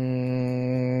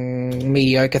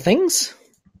mediocre things.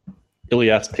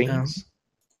 Ilias things.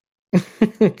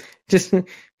 Just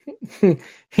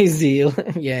his deal.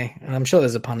 Yeah, I'm sure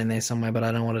there's a pun in there somewhere, but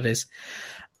I don't know what it is.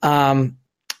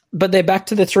 But they're back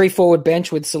to the 3 forward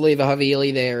bench with Saliva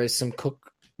Havili there as some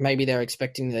Cook. Maybe they're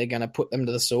expecting they're going to put them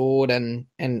to the sword and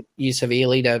use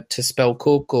Havili to spell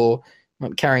Cook or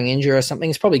carrying injury or something.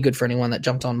 It's probably good for anyone that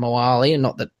jumped on Moali, and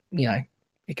not that,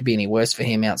 it could be any worse for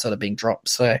him outside of being dropped.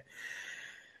 So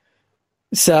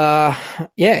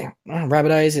yeah,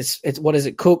 Rabbitohs, it's what is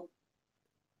it? Cook,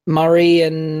 Murray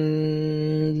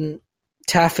and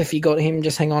Taff, if you got him,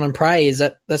 just hang on and pray.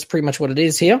 That's pretty much what it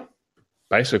is here?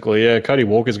 Basically, yeah. Cody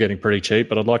Walker's getting pretty cheap,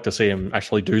 but I'd like to see him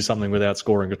actually do something without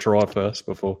scoring a try first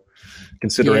before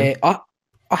considering. Yeah,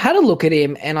 I had a look at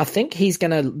him, and I think he's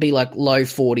going to be like low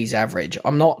 40s average.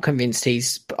 I'm not convinced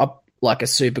he's like a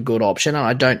super good option.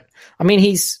 And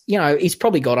he's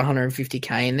probably got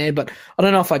 150K in there, but I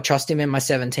don't know if I trust him in my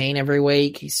 17 every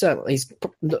week. He's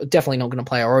definitely not going to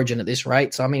play Origin at this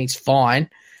rate. So, I mean, he's fine.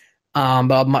 But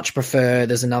I'd much prefer,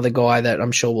 there's another guy that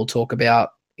I'm sure we'll talk about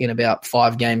in about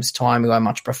 5 games time who I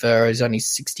much prefer is only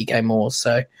 60K more.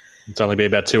 So it's only be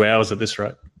about 2 hours at this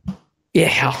rate. Yeah,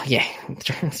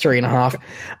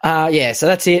 3.5. So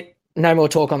that's it. No more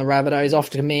talk on the Rabbitohs. Off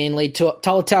to Manly.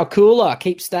 Talatau Kula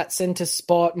keeps that centre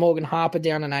spot. Morgan Harper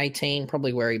down in 18,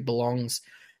 probably where he belongs.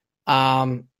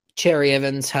 Cherry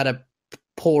Evans had a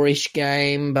poorish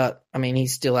game, but, I mean,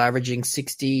 he's still averaging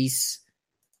 60s.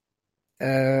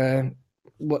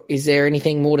 What is there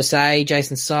anything more to say?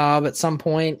 Jason Saab at some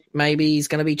point, maybe he's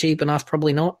going to be cheap enough,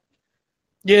 probably not.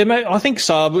 Yeah, mate, I think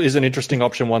Saab is an interesting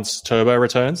option once Turbo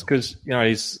returns because,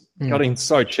 he's got him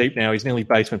so cheap now. He's nearly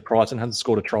basement price and hasn't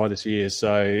scored a try this year.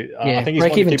 So I think he's one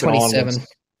to keep 27. An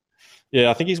eye on.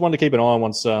 I think he's one to keep an eye on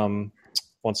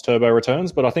once Turbo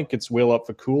returns. But I think it's well up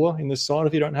for Cooler in this side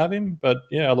if you don't have him. But,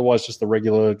 yeah, otherwise just the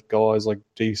regular guys like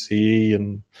DCE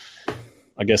and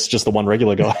I guess just the one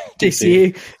regular guy.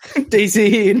 DCE and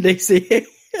DCE.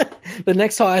 The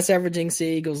next highest averaging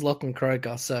Sea Eagles, Lachlan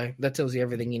Croker. So that tells you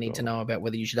everything you need to know about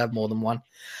whether you should have more than one.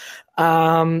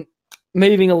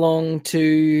 Moving along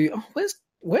to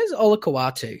where's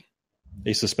Olakau'atu?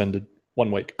 He's suspended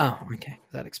 1 week. Oh, okay.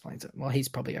 That explains it. Well, he's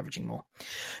probably averaging more.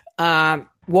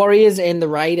 Warriors and the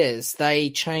Raiders.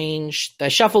 They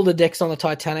shuffled the decks on the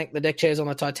Titanic, the deck chairs on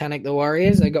the Titanic, the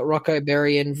Warriors. They got Rocco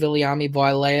Berry and Viliami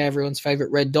Vailea, everyone's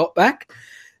favourite red dot back.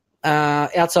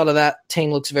 Outside of that,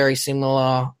 team looks very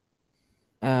similar.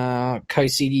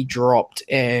 Kosidi dropped,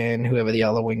 and whoever the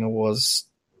other winger was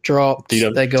dropped. They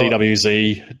got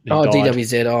DWZ.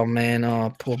 DWZ. Oh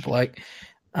man, poor bloke.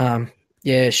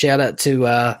 Shout out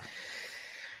to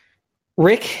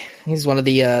Rick. He's one of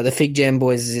the Fig Jam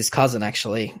boys. Is his cousin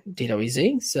actually,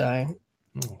 DWZ. So,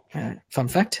 fun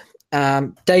fact.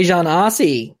 Dejan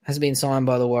Arce has been signed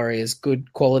by the Warriors.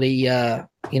 Good quality,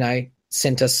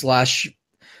 centre slash.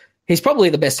 He's probably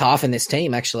the best half in this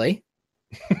team, actually.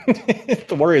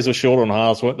 The Warriors were short on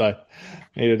halves, weren't they?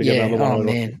 Needed to get another one. Oh,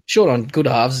 man. Short on good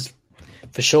halves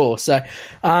for sure. So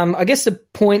I guess the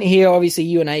point here, obviously,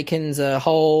 you and Aikens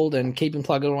hold and keep him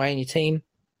plugged away in your team.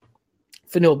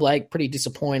 Fanil Blake, pretty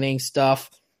disappointing stuff.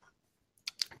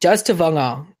 Jazz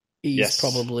Tavanga is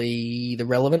probably the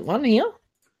relevant one here.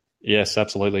 Yes,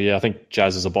 absolutely. Yeah, I think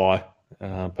Jazz is a buy,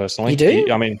 personally. You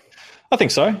do? I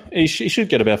think so. He should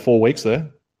get about 4 weeks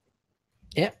there.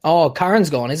 Yeah. Oh, Curran's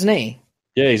gone, isn't he?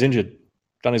 Yeah, he's injured.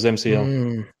 Done his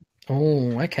MCL.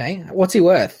 Oh, okay. What's he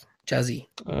worth, Jazzy?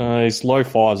 He's low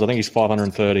fives. I think he's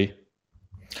 530.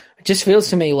 It just feels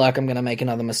to me like I'm going to make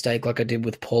another mistake like I did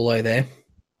with Paulo there.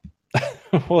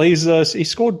 Well, he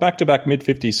scored back-to-back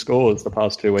mid-50s scores the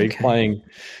past 2 weeks, playing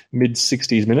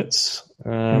mid-60s minutes.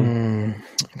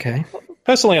 Okay.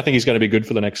 Personally, I think he's going to be good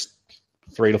for the next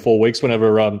 3 to 4 weeks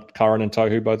whenever Curran and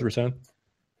Tohu both return.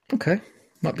 Okay.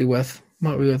 Might be worth a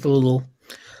little.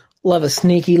 Love a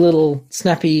sneaky little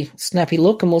snappy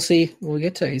look, and we'll see what we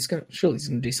get to. Surely he's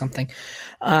going to do something.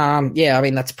 Yeah, I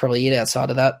mean that's probably it outside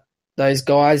of that. Those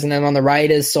guys, and then on the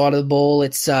Raiders side of the ball,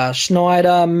 it's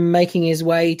Schneider making his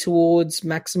way towards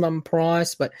maximum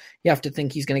price, but you have to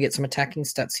think he's going to get some attacking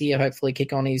stats here. Hopefully,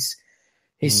 kick on his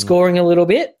scoring a little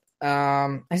bit.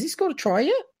 Has he scored a try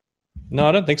yet? No,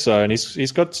 I don't think so. And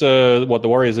he's got the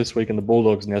Warriors this week and the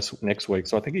Bulldogs next week.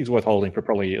 So I think he's worth holding for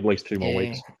probably at least 2 more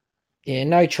weeks. Yeah,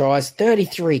 no tries.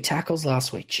 33 tackles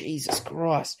last week. Jesus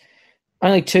Christ.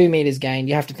 Only 2 meters gained.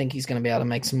 You have to think he's going to be able to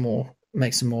make some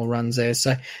more runs there.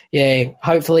 So yeah,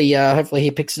 hopefully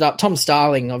he picks it up. Tom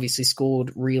Starling obviously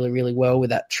scored really, really well with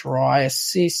that try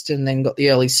assist and then got the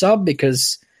early sub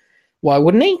because why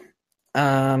wouldn't he?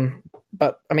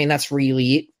 But I mean that's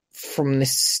really it from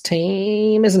this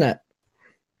team, isn't it?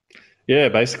 Yeah,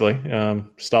 basically.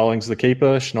 Starling's the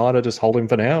keeper. Schneider, just hold him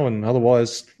for now and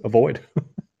otherwise avoid.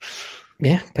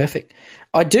 Yeah, perfect.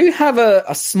 I do have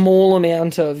a small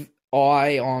amount of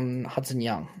eye on Hudson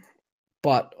Young,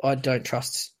 but I don't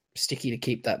trust Sticky to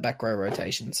keep that back row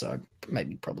rotation, so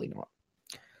probably not.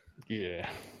 Yeah.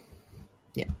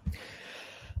 Yeah.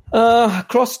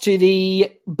 Across to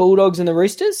the Bulldogs and the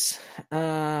Roosters.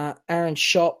 Aaron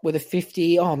Schott with a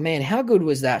 50. Oh, man, how good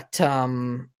was that?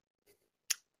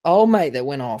 Old mate that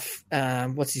went off.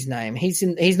 What's his name? He's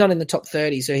not in the top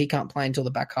 30, so he can't play until the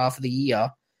back half of the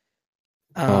year.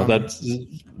 That's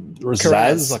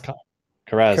Karaz.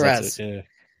 Karaz, that's it, yeah.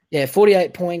 Yeah,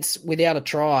 48 points without a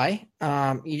try.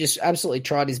 You just absolutely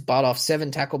tried his butt off.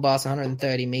 7 tackle busts,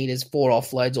 130 meters, 4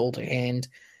 offloads all to hand.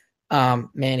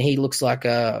 Man, he looks like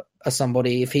a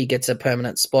somebody, if he gets a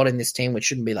permanent spot in this team, which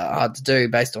shouldn't be that hard to do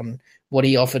based on what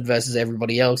he offered versus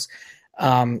everybody else.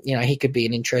 He could be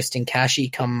an interesting cashy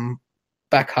come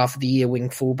back half of the year, wing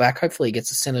fullback. Hopefully he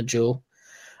gets a centre duel.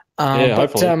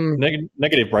 Hopefully.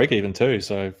 Negative break even too,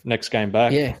 so next game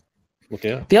back, look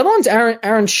out. The other one's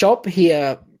Aaron Schott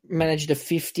here managed a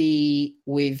 50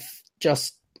 with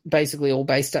just basically all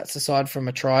base stats aside from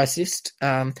a try assist.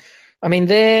 I mean,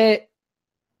 their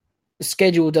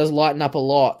schedule does lighten up a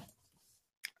lot.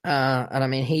 And I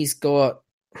mean, he's got,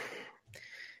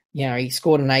 he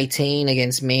scored an 18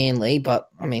 against Manly, but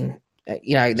I mean,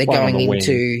 they're going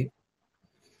into,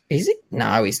 is it?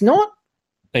 No, he's not.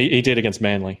 He did against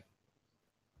Manly.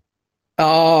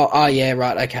 Oh, yeah,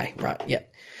 right. Okay, right, yeah.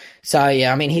 So,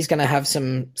 yeah, I mean, he's going to have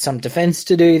some defense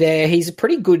to do there. He's a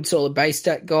pretty good sort of base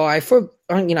stat guy.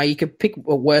 You could pick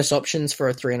worse options for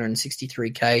a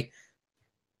 363K.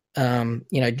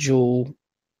 Jewel.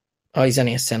 Oh, he's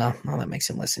only a center. Oh, that makes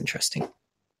him less interesting.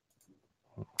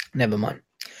 Never mind.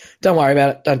 Don't worry about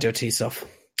it. Don't do it to yourself.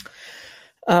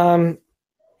 Pangai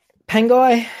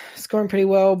scoring pretty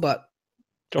well, but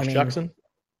Josh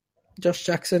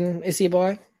Jackson, is he a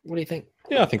buy? What do you think?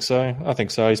 Yeah, I think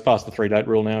so. He's passed the 3-date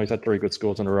rule now. He's had 3 good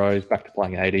scores in a row. He's back to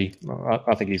playing 80.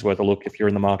 I think he's worth a look if you're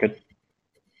in the market.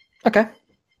 Okay.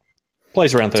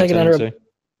 Plays around 13.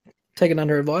 Take it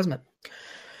under advisement.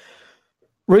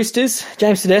 Roosters,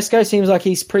 James Tedesco seems like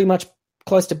he's pretty much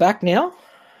close to back now.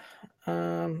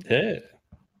 Yeah,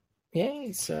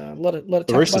 it's a lot of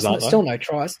the Roosters aren't, still no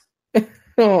tries.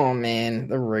 Oh man,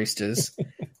 the Roosters.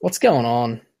 What's going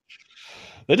on?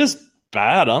 They're just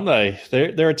bad, aren't they?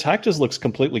 Their attack just looks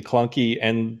completely clunky,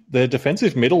 and their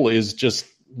defensive middle is just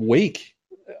weak.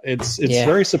 It's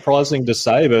very surprising to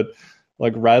say, but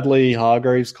like Radley,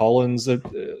 Hargreaves, Collins, they've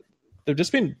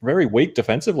just been very weak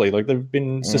defensively. Like they've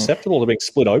been susceptible to being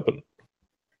split open.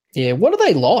 Yeah, what have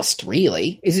they lost,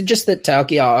 really? Is it just that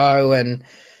Taukei'aho and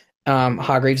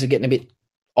Hargreaves are getting a bit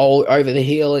old over the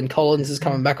hill and Collins is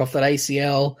coming back off that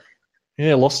ACL?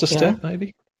 Yeah, lost a step,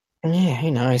 maybe. Yeah,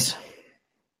 who knows?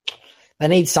 They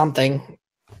need something.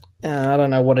 I don't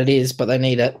know what it is, but they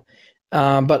need it.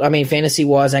 But I mean,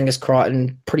 fantasy-wise, Angus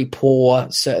Crichton, pretty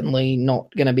poor. Certainly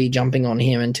not going to be jumping on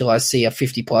him until I see a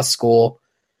 50-plus score.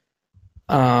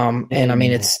 And I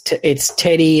mean, it's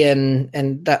Teddy,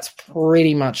 and that's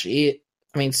pretty much it.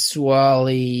 I mean,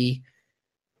 Swally.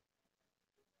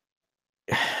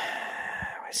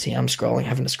 See, I'm scrolling,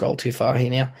 having to scroll too far here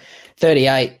now.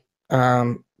 38.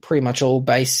 Pretty much all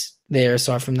base there,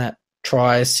 aside from that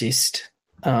try assist.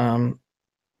 What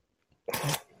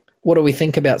do we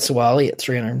think about Swally at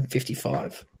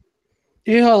 355?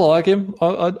 Yeah, I like him.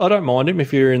 I don't mind him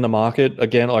if you're in the market.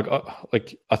 Again,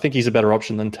 I think he's a better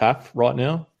option than Taff right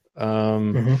now.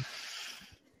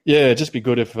 Yeah, it'd just be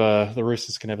good if the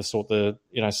Roosters can ever sort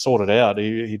it out.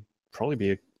 He'd probably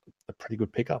be a pretty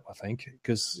good pickup, I think,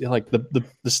 because the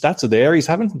stats are there. He's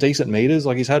having decent meters.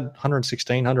 Like, he's had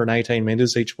 116, 118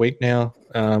 meters each week now,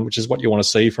 which is what you want to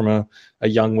see from a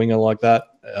young winger like that.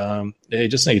 He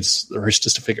just needs the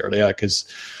Roosters to figure it out because,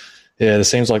 yeah, it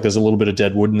seems like there's a little bit of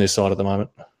dead wood in this side at the moment.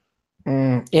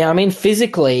 Yeah, I mean,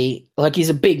 physically, like, he's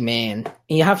a big man.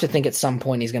 You have to think at some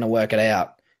point he's going to work it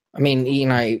out. I mean,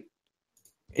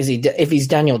 if he's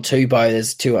Daniel Tupou,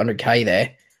 there's 200K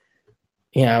there,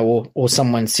 or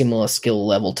someone similar skill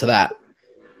level to that.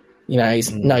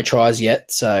 He's no tries yet,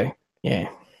 so yeah.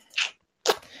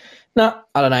 No,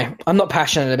 I don't know. I'm not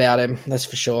passionate about him, that's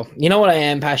for sure. You know what I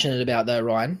am passionate about, though,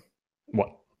 Ryan?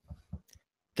 What?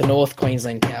 The North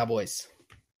Queensland Cowboys.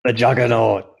 The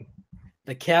juggernaut.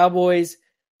 The Cowboys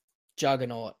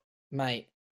juggernaut, mate.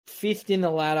 5th in the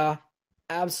ladder.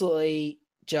 Absolutely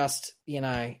just,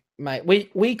 mate.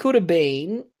 We could have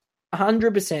been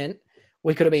 100%.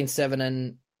 We could have been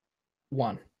 7-1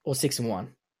 or 6-1.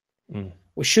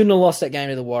 We shouldn't have lost that game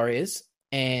to the Warriors.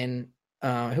 And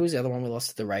who was the other one we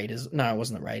lost to? The Raiders? No, it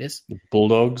wasn't the Raiders. The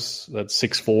Bulldogs. That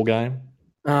 6-4 game.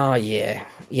 Oh, yeah.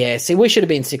 Yeah, see, we should have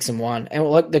been 6-1. And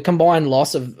like the combined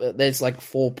loss of there's like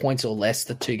 4 points or less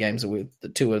the 2 games the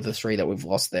 2 of the 3 that we've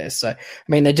lost there. So, I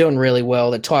mean, they're doing really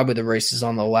well. They're tied with the Roosters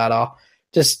on the ladder.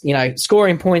 Just,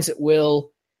 scoring points at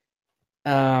will.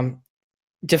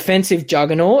 Defensive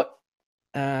juggernaut.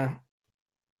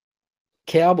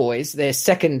 Cowboys, they're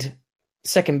second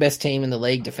best team in the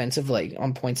league defensively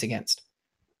on points against.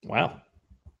 Wow.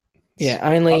 Yeah,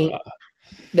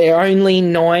 they're only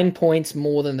 9 points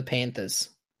more than the Panthers.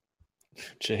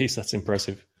 Jeez, that's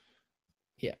impressive.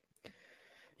 Yeah.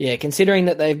 Yeah, considering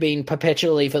that they've been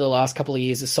perpetually for the last couple of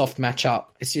years a soft matchup,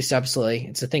 it's just absolutely,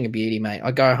 it's a thing of beauty, mate.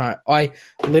 I go home.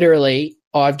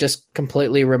 I've just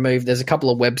completely removed, there's a couple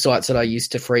of websites that I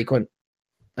used to frequent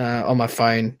on my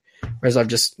phone, whereas I've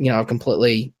just, I've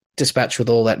completely dispatched with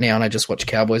all that now and I just watch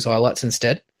Cowboys highlights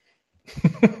instead.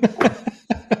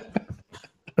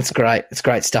 It's great. It's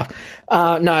great stuff.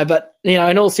 No, but,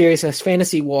 in all seriousness,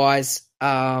 fantasy-wise,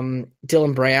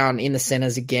 Dylan Brown in the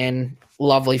centres again.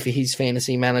 Lovely for his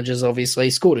fantasy managers, obviously.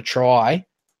 He scored a try,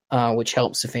 which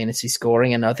helps the fantasy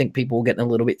scoring, and I think people were getting a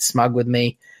little bit smug with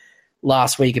me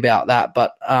last week about that.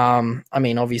 But, I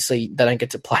mean, obviously, they don't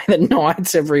get to play the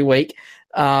Knights every week.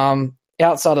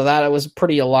 Outside of that, it was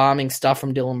pretty alarming stuff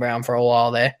from Dylan Brown for a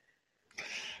while there.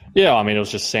 Yeah, I mean, it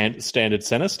was just standard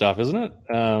centre stuff, isn't it?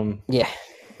 Yeah.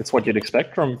 It's what you'd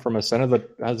expect from a centre that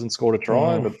hasn't scored a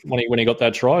try. But when he got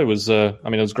that try, it was it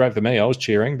was great for me. I was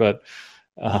cheering, but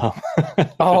oh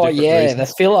yeah, reasons. The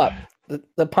fill up,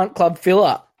 the punt club fill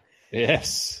up.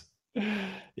 Yes,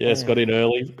 got in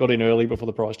early before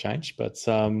the price changed. But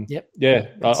yep,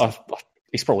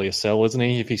 he's probably a sell, isn't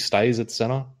he? If he stays at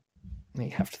centre,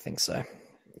 you have to think so.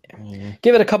 Yeah.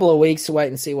 Give it a couple of weeks to wait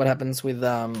and see what happens with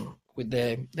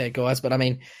their guys. But I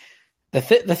mean, the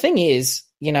thing is,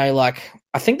 I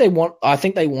think they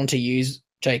want to use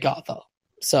Jake Arthur.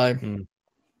 So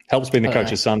helps being the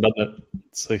coach's son, doesn't it?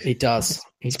 So it does.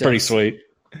 It's pretty sweet.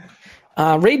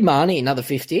 Reid Marnie, another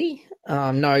 50.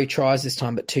 No tries this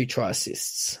time, but 2 try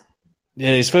assists.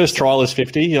 Yeah, his first trial is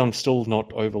 50. I'm still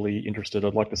not overly interested.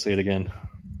 I'd like to see it again.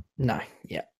 No,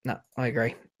 I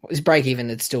agree. His break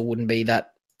even, it still wouldn't be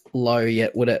that low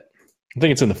yet, would it? I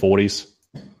think it's in the 40s.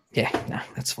 Yeah, no,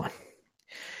 that's fine.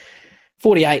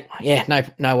 48. Yeah,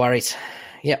 no worries.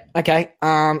 Yep. Okay.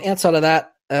 Outside of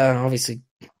that, obviously,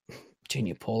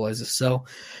 Junior Paulo's a sell.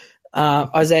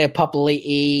 Isaiah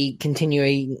Papali'i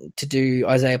continuing to do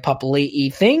Isaiah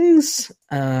Papali'i things.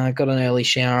 Got an early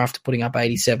shower after putting up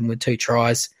 87 with 2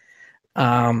 tries.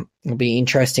 It'll be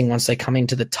interesting once they come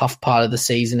into the tough part of the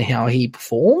season how he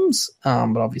performs.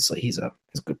 But obviously he's a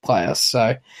good player,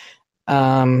 so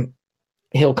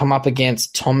he'll come up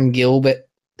against Tom Gilbert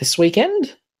this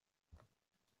weekend.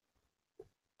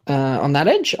 on that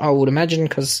edge, I would imagine,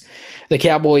 because the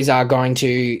Cowboys are going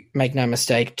to, make no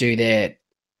mistake, do their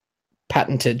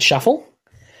patented shuffle,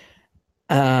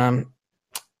 where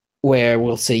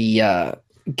we'll see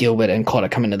Gilbert and Cotter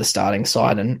come into the starting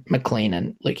side and McLean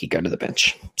and Lukey go to the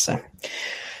bench. So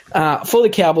for the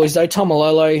Cowboys, though,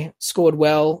 Tomalolo scored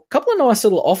well. A couple of nice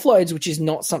little offloads, which is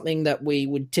not something that we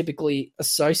would typically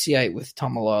associate with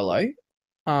Tomalolo.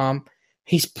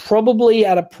 He's probably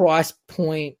at a price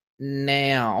point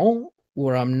now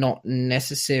where I'm not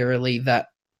necessarily that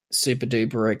super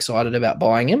duper excited about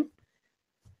buying him.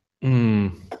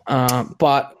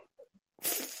 But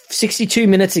 62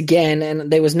 minutes again,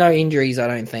 and there was no injuries, I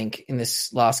don't think, in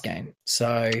this last game.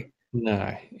 So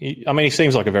no, he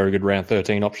seems like a very good round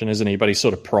 13 option, isn't he? But he's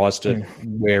sort of priced at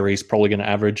where he's probably going to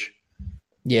average.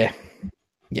 Yeah.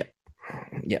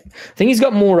 I think he's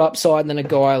got more upside than a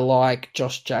guy like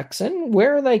Josh Jackson.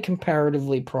 Where are they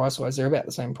comparatively price-wise? They're about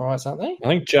the same price, aren't they? I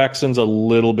think Jackson's a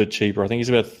little bit cheaper. I think he's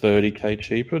about 30K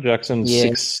cheaper. Jackson's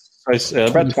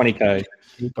about 20K.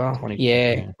 Cheaper.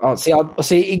 20K. I'll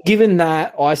see. Given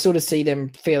that, I sort of see them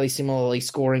fairly similarly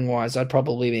scoring-wise. I'd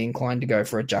probably be inclined to go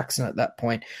for a Jackson at that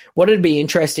point. What would be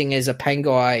interesting is a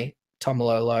Pangai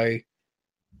Tomalolo,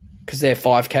 because they're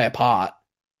 5K apart.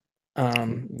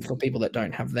 For people that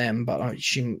don't have them, but I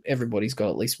assume everybody's got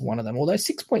at least one of them, although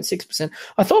 6.6%.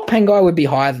 I thought Pangai would be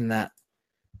higher than that.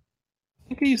 I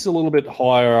think he's a little bit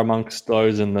higher amongst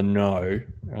those in the know.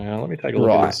 Let me take a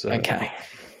look at this. Okay.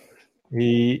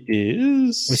 He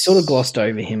is... We sort of glossed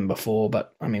over him before,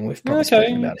 but, we've probably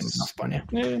spoken about him enough by now.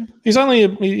 Yeah. He's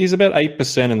about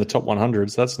 8% in the top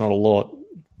 100, so that's not a lot.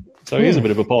 So he is a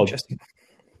bit of a pod.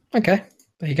 Okay,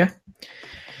 there you go.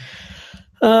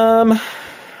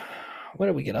 What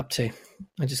did we get up to?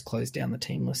 I just closed down the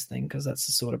team list thing because that's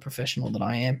the sort of professional that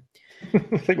I am.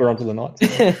 I think we're on to the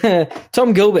Knights.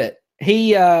 Tom Gilbert,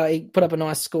 he put up a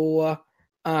nice score.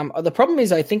 The problem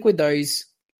is, I think with those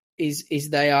is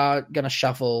they are going to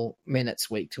shuffle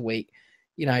minutes week to week.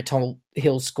 Tom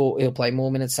he'll play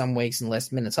more minutes some weeks and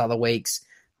less minutes other weeks.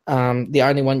 The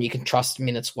only one you can trust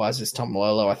minutes wise is Tom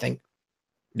Lolo, I think.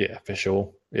 Yeah, for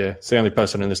sure. Yeah, it's the only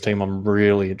person in this team I'm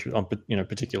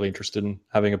particularly interested in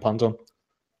having a punt on.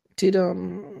 How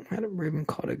did Ruben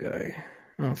Cotter go?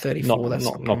 34. That's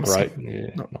not great. Yeah,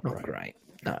 not great.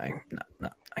 No.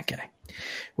 Okay.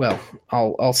 Well,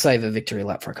 I'll save a victory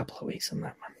lap for a couple of weeks on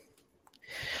that one.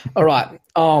 All right.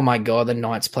 Oh my God, the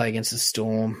Knights play against the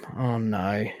Storm. Oh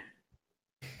no.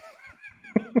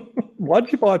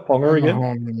 Why'd you buy Ponga again?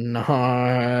 Oh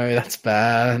no, that's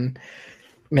bad.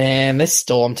 Man, this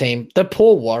Storm team, the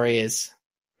poor Warriors.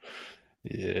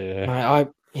 Yeah.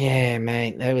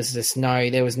 Mate. There was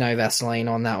no Vaseline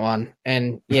on that one.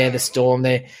 And yeah, the Storm,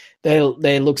 they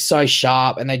look so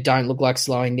sharp and they don't look like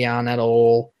slowing down at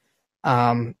all.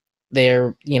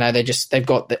 They've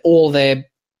got all their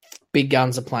big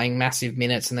guns are playing massive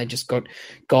minutes and they just got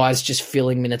guys just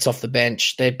filling minutes off the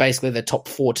bench. They're basically the top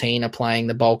 14 are playing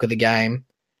the bulk of the game.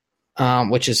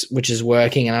 Which is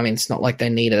working, and it's not like they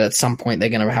need it. At some point, they're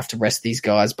going to have to rest these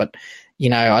guys, but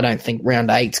I don't think round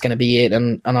 8's going to be it.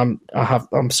 And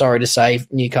I'm sorry to say,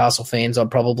 Newcastle fans,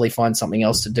 I'd probably find something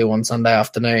else to do on Sunday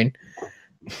afternoon.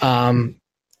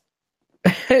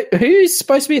 Who's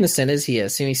supposed to be in the centres here?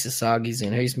 Simi Sasagi's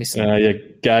in. Who's missing?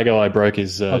 Gagai broke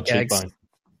his cheekbone.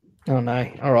 Oh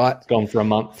no! All right, it's gone for a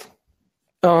month.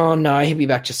 Oh no, he'll be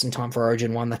back just in time for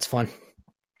Origin 1. That's fine.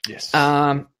 Yes.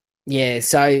 Yeah,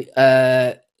 so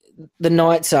the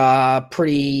Knights are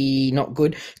pretty not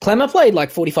good. Clemmer played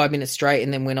like 45 minutes straight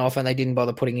and then went off and they didn't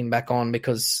bother putting him back on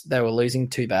because they were losing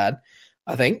too bad,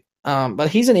 I think. But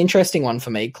he's an interesting one for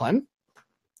me, Clem.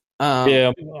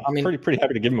 I'm pretty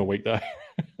happy to give him a week, though.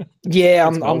 Yeah,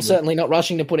 I'm certainly not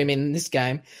rushing to put him in this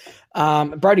game.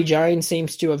 Brodie Jones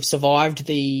seems to have survived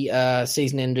the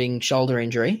season-ending shoulder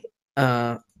injury,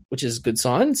 which is a good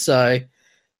sign, so...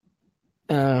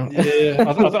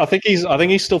 I think he's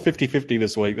still 50-50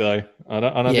 this week though. I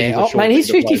don't think he's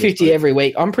 50-50 every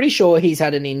week. I'm pretty sure he's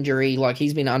had an injury, like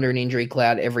he's been under an injury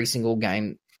cloud every single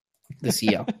game this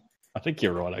year. I think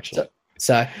you're right, actually.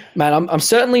 So man, I'm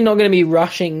certainly not going to be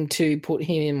rushing to put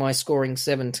him in my scoring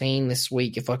 17 this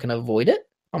week if I can avoid it.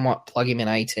 I might plug him in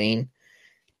 18.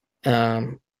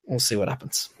 We'll see what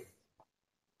happens.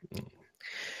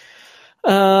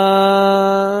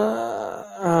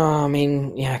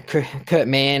 Kurt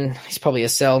Mann, he's probably a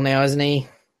sell now, isn't he?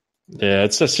 Yeah,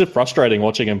 it's just frustrating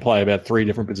watching him play about 3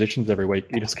 different positions every week.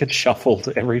 He just gets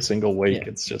shuffled every single week. Yeah.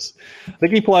 It's just, I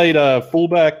think he played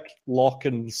fullback, lock,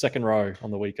 and second row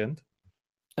on the weekend.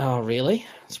 Oh, really?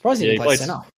 I'm surprised he didn't play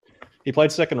centre. He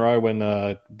played second row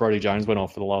when Brodie Jones went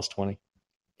off for the last 20.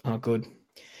 Oh, good.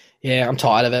 Yeah, I'm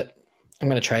tired of it. I'm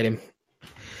going to trade him.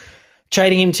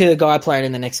 Trading him to the guy playing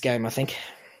in the next game, I think.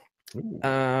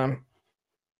 Yeah,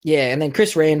 and then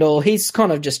Chris Randall, he's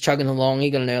kind of just chugging along.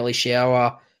 He got an early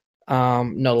shower.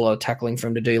 Not a lot of tackling for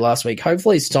him to do last week.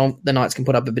 Hopefully the Knights can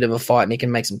put up a bit of a fight and he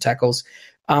can make some tackles.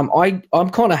 I'm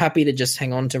kind of happy to just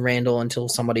hang on to Randall until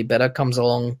somebody better comes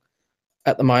along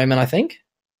at the moment, I think.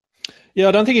 Yeah,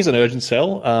 I don't think he's an urgent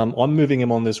sell. I'm moving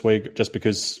him on this week just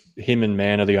because him and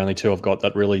Mann are the only two I've got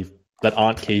that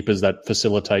aren't keepers that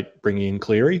facilitate bringing in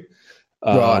Cleary.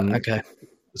 Right, okay.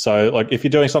 So, like, if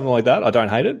you're doing something like that, I don't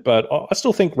hate it, but I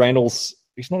still think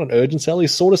he's not an urgent sell.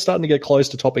 He's sort of starting to get close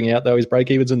to topping out, though. His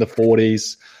break-even's in the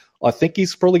 40s. I think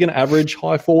he's probably going to average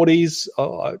high 40s.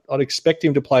 I'd expect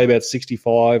him to play about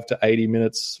 65 to 80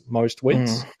 minutes most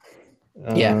weeks.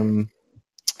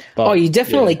 But, you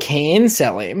definitely can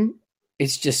sell him.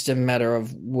 It's just a matter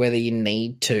of whether you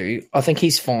need to. I think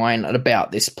he's fine at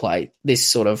about this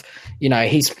sort of,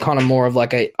 he's kind of more of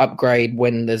like a upgrade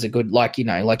when there's a good, like you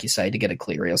say, to get a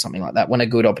Cleary or something like that, when a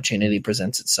good opportunity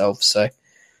presents itself. So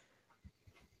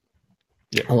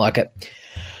yeah, I like it.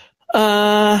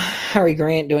 Harry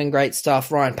Grant doing great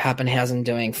stuff. Ryan Pappenhausen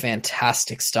doing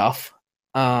fantastic stuff.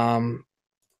 He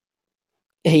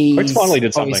finally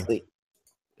did something.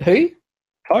 Who?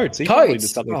 Coates. He finally did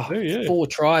something too, yeah. 4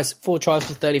 tries for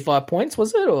 35 points,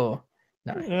 was it? Or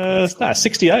no?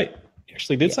 68. He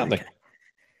actually did something. Okay.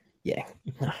 Yeah.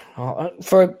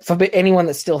 For anyone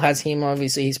that still has him,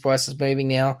 obviously his price is moving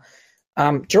now.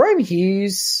 Jerome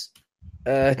Hughes,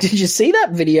 did you see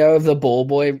that video of the ball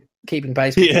boy keeping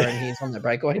pace with Jerome Hughes on the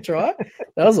breakaway try?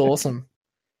 That was awesome.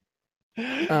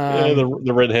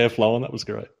 The red hair flowing, that was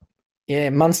great. Yeah,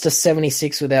 Munster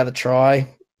 76 without a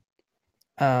try.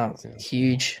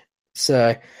 Huge.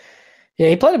 So, yeah,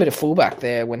 he played a bit of fullback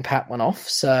there when Pap went off.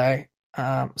 So,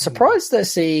 surprised to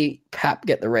see Pap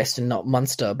get the rest and not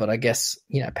Munster, but I guess,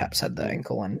 Pap's had the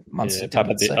ankle and Munster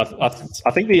didn't.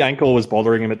 I think the ankle was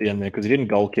bothering him at the end there because he didn't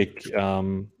goal kick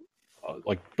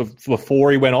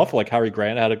before he went off. Like Harry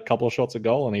Grant had a couple of shots at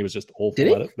goal and he was just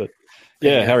awful at it. But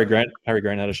yeah, Harry Grant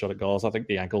had a shot at goals. I think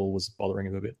the ankle was bothering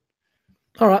him a bit.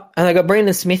 All right. And I got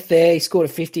Brandon Smith there. He scored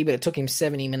a 50, but it took him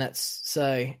 70 minutes.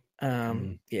 So,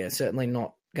 certainly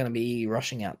not going to be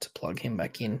rushing out to plug him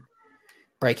back in.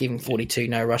 Break even 42,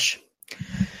 no rush.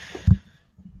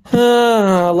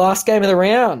 Last game of the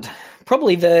round.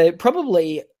 Probably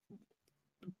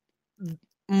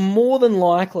more than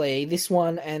likely this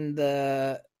one and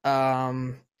the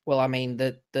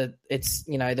it's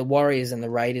the Warriors and the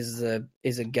Raiders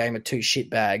is a game of two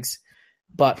shitbags,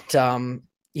 but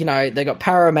they got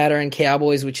Parramatta and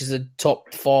Cowboys, which is a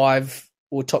top 5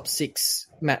 or top 6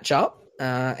 matchup.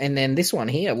 And then this one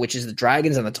here, which is the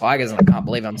Dragons and the Tigers, and I can't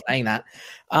believe I'm saying that.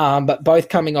 But both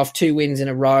coming off 2 wins in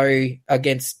a row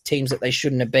against teams that they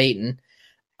shouldn't have beaten.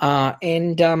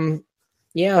 The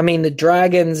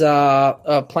Dragons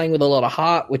are playing with a lot of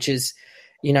heart, which is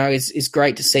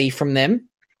great to see from them.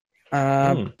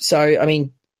 So,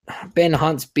 Ben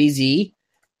Hunt's busy.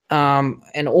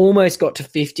 And almost got to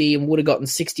 50 and would have gotten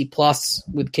 60 plus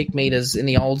with kick meters in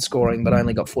the old scoring, but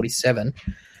only got 47.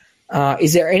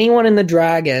 Is there anyone in the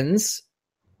Dragons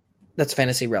that's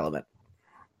fantasy relevant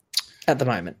at the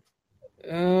moment?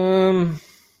 That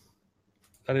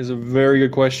is a very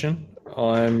good question.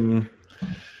 I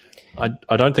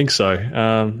don't think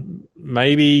so.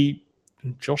 Maybe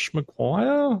Josh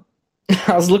McGuire?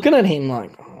 I was looking at him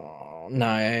like,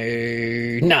 no.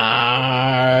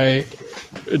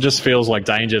 It just feels like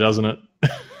danger, doesn't it?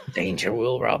 Danger,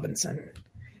 Will Robinson.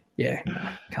 Yeah, no,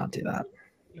 can't do that.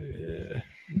 Yeah,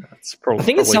 that's I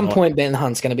think at some point Ben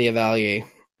Hunt's going to be a value.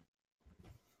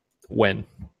 When?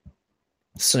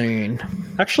 Soon.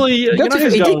 Actually, he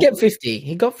did get 50.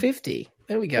 He got 50.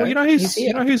 There we go. Well, who's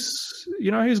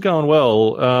going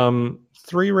well?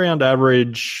 3-round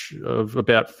average of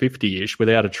about 50-ish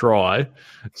without a try.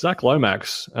 Zach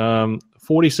Lomax,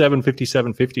 47,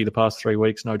 57, 50 the past 3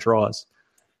 weeks, no tries.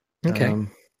 Okay.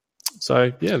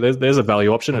 So, yeah, there's a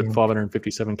value option at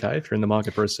 $557K if you're in the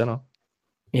market for a centre.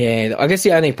 Yeah, I guess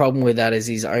the only problem with that is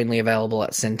he's only available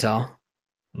at centre.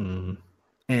 Mm.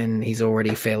 And he's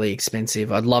already fairly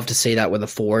expensive. I'd love to see that with a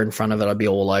 4 in front of it. I'd be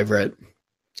all over it.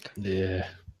 Yeah.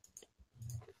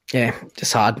 Yeah,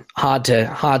 just hard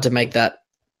to make that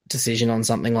decision on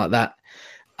something like that.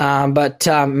 But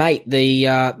mate,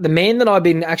 the man that I've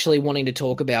been actually wanting to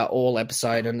talk about all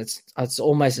episode, and it's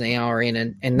almost an hour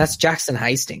in, and that's Jackson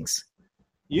Hastings.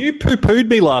 You poo-pooed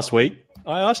me last week.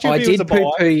 I asked you if he was a buy.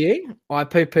 I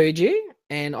poo-pooed you,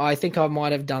 and I think I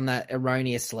might have done that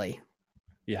erroneously.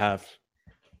 You have.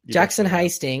 Jackson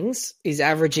Hastings is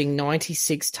averaging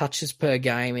 96 touches per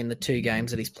game in the 2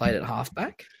 games that he's played at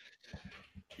halfback.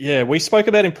 Yeah, we spoke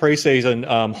about in preseason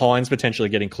Hines potentially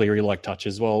getting Cleary-like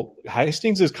touches. Well,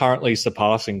 Hastings is currently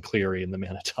surpassing Cleary in the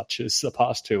amount of touches the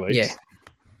past 2 weeks. Yeah.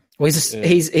 Well,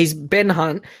 he's Ben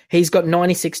Hunt. He's got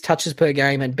 96 touches per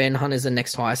game, and Ben Hunt is the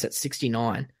next highest at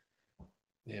 69.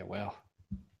 Yeah, wow.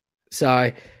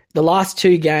 So the last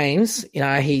 2 games,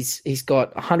 he's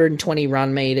got 120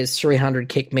 run meters, 300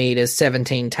 kick meters,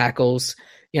 17 tackles.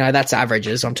 That's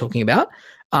averages I'm talking about.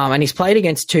 And he's played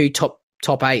against 2 top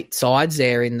 8 sides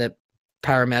there in the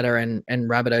Parramatta and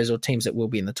Rabbitohs, or teams that will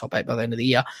be in the top 8 by the end of the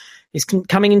year. He's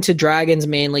coming into Dragons,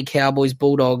 Manly, Cowboys,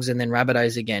 Bulldogs, and then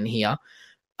Rabbitohs again here.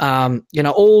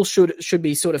 All should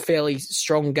be sort of fairly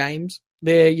strong games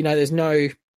there. There's no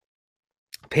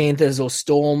Panthers or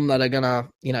Storm that are going to,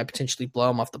 potentially blow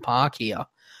them off the park here.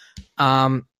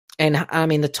 And I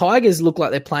mean, the Tigers look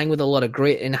like they're playing with a lot of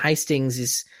grit, and Hastings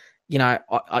is, you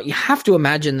have to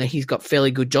imagine that he's got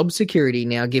fairly good job security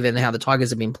now, given how the Tigers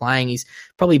have been playing. He's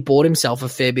probably bought himself a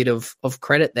fair bit of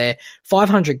credit there.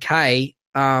 500K,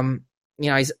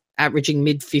 he's averaging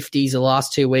mid-50s the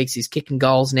last 2 weeks. He's kicking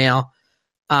goals now.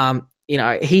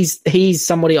 He's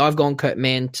somebody I've gone Kurt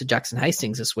Mann to Jackson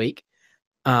Hastings this week.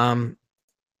 Are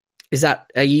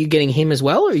you getting him as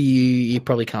well, or you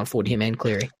probably can't afford him and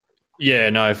Cleary?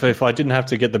 Yeah, no. If I didn't have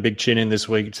to get the big chin in this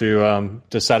week to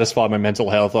satisfy my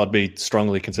mental health, I'd be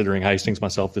strongly considering Hastings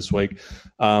myself this week.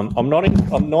 I'm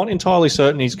not entirely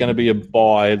certain he's going to be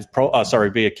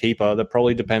be a keeper. That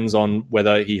probably depends on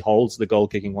whether he holds the goal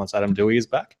kicking once Adam Doueihi is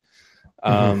back.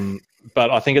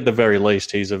 But I think at the very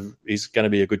least he's going to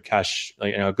be a good cash,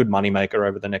 a good money maker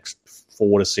over the next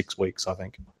 4 to 6 weeks, I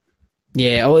think.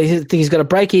 Yeah, well, he's got a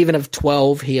break even of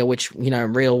 12 here, which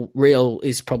real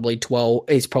is probably 12.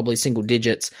 Is probably single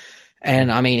digits,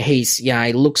 and I mean he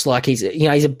looks like he's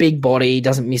a big body. He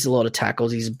doesn't miss a lot of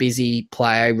tackles. He's a busy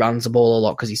player. He runs the ball a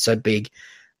lot because he's so big.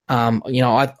 And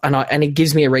it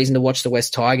gives me a reason to watch the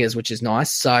West Tigers, which is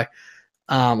nice. So,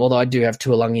 although I do have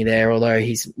Tuolungi there, although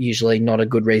he's usually not a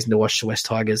good reason to watch the West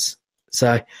Tigers.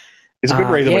 So it's a good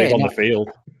reason when he's on the field.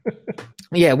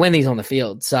 Yeah, when he's on the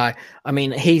field. So, I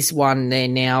mean, he's one there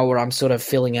now where I'm sort of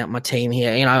filling out my team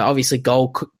here. Obviously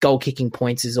goal kicking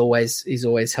points is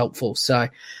always helpful. So,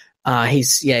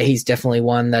 he's definitely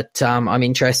one that I'm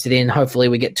interested in. Hopefully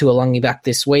we get Tuolungi back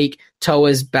this week.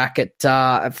 Toa's back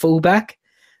at fullback.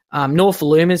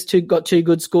 North-Luma's got 2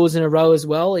 good scores in a row as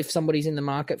well. If somebody's in the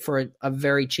market for a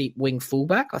very cheap wing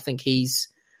fullback, I think he's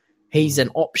an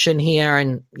option here,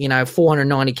 and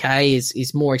 490K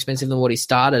is more expensive than what he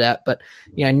started at. But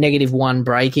 -1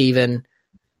 break even.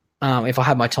 If I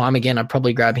had my time again, I'd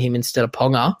probably grab him instead of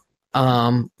Ponga.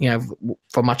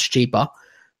 For much cheaper.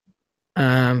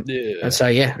 So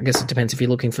yeah, I guess it depends if you're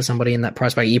looking for somebody in that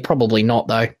price bracket. You're probably not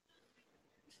though.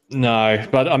 No,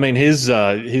 but I mean his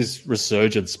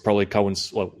resurgence probably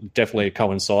definitely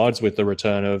coincides with the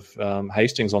return of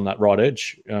Hastings on that right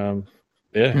edge.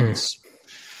 It's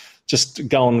just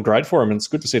going great for him, and it's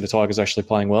good to see the Tigers actually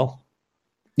playing well.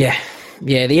 Yeah.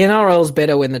 The NRL is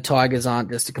better when the Tigers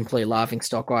aren't just a complete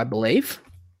laughingstock, I believe.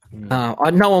 No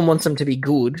one wants them to be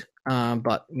good,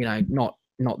 but not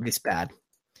this bad.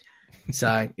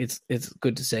 So it's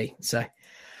good to see. So,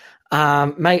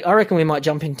 mate, I reckon we might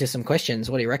jump into some questions.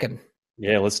 What do you reckon?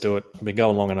 Yeah, let's do it. We've been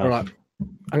going long enough. All right.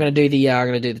 I'm going to do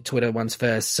the Twitter ones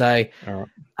first. So,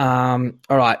 all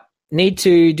right. Need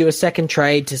to do a second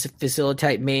trade to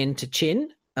facilitate Man to Chin.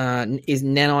 Is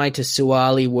Nanai to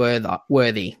Suaalii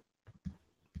worthy?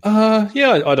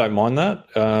 Yeah, I don't mind that.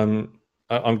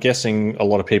 I'm guessing a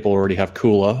lot of people already have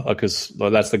Cooler because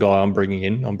that's the guy I'm bringing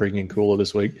in. I'm bringing in Cooler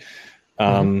this week.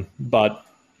 But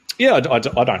yeah, I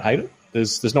don't hate it.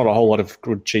 There's not a whole lot of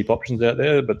good cheap options out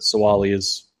there, but Suaalii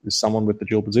is someone with the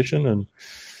dual position and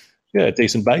a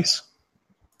decent base.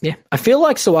 Yeah, I feel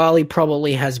like Suaalii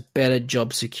probably has better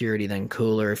job security than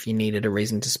Cooler if you needed a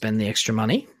reason to spend the extra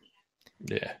money.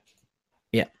 Yeah.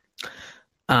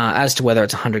 As to whether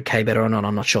it's 100K better or not,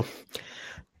 I'm not sure.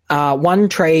 One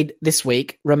trade this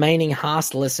week, remaining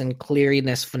Haas-less and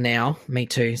Cleary-ness for now. Me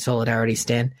too, solidarity,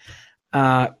 Stan.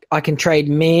 I can trade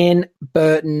Mann,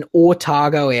 Burton, or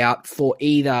Targo out for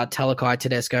either Talakai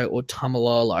Tedesco or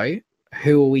Tamalolo.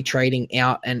 Who are we trading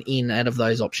out and in out of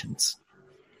those options?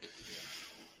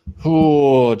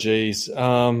 Oh, geez.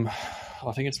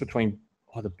 I think it's between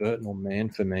either Burton or Mann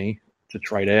for me to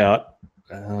trade out.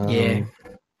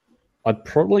 I'd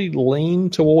probably lean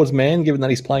towards Mann, given that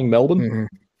he's playing Melbourne. Mm-hmm.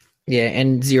 Yeah,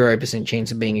 and 0%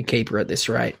 chance of being a keeper at this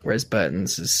rate, whereas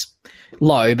Burton's is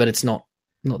low, but it's not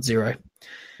zero.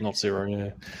 Not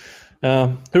zero,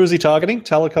 yeah. Who is he targeting?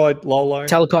 Talakai, Lolo?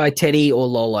 Talakai, Teddy, or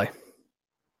Lolo?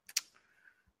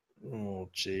 Oh,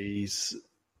 geez.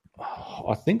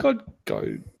 I think I'd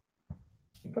go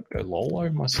I'd go Lolo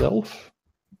myself.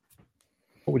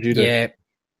 What would you do? Yeah.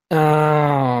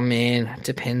 Oh man, it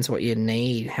depends what you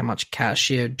need, how much cash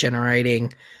you're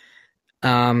generating.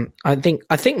 I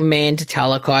think Man to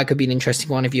Talakai could be an interesting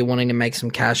one if you're wanting to make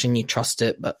some cash and you trust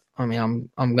it. But I mean,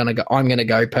 I'm gonna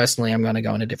go personally. I'm gonna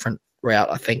go in a different route.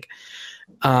 I think.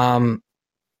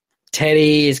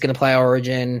 Teddy is going to play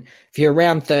Origin. If you're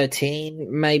around 13,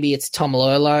 maybe it's Tom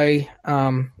Lolo.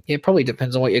 Yeah, it probably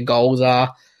depends on what your goals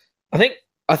are. I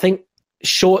think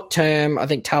short term, I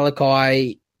think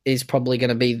Talakai is probably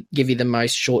going to give you the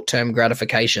most short term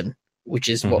gratification, which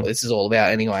is what this is all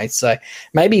about anyway. So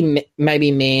maybe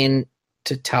Man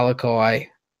to Talakai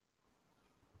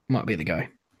might be the go.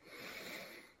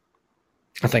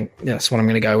 I think that's what I'm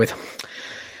going to go with.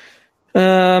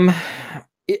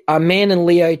 Man and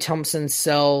Leo Thompson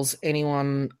sells.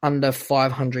 Anyone under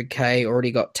 500k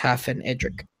already got Taff and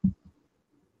Edric?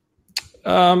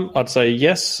 I'd say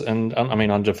yes, and I mean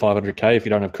under 500k if you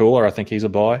don't have Cooler, I think he's a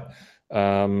buy.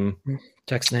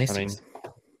 Jackson Hastings.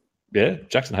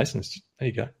 Jackson Hastings. There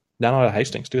you go. Now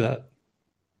Hastings, do that.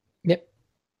 Yep.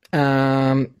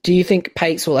 Do you think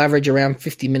Pates will average around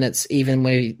 50 minutes even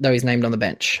though he's named on the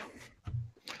bench?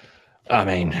 I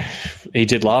mean, he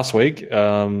did last week.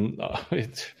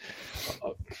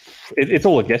 It's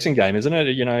all a guessing game, isn't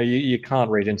it? You know, you can't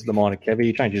read into the mind of Kevy.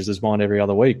 He changes his mind every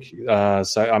other week.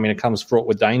 So, I mean, it comes fraught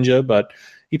with danger, but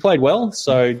he played well.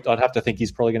 So I'd have to think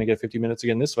he's probably going to get 50 minutes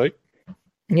again this week.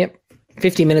 Yep.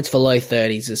 50 minutes for low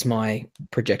 30s is my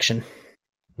projection.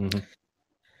 Mm-hmm.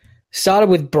 Started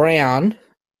with Brown.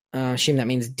 I assume that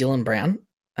means Dylan Brown.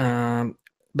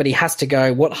 But he has to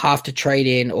go what half to trade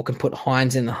in or can put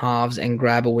Hines in the halves and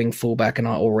grab a wing fullback, and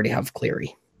I already have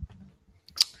Cleary.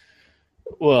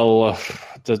 Well,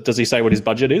 does he say what his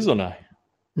budget is or no?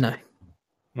 No.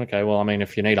 Okay, well, I mean,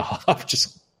 if you need a half,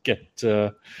 just get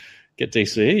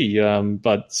DCE.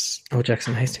 Or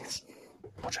Jackson Hastings.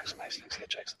 Jackson Hastings.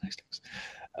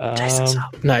 Jason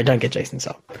Saab. No, don't get Jason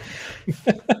Saab.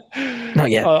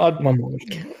 Not yet. One more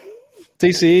week.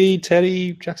 DCE,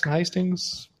 Teddy, Jackson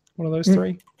Hastings. One of those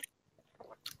three.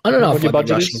 I don't know if I'm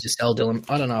rushing to sell Dylan.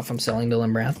 I don't know if I'm selling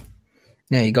Dylan Brown.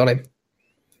 Yeah, you got him.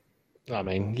 I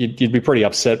mean, you'd be pretty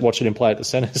upset watching him play at the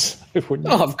centres, wouldn't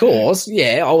you? Oh, of course.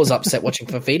 Yeah, I was upset watching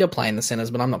Fafita play in the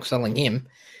centres, but I'm not selling him.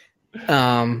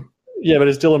 Yeah, but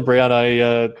is Dylan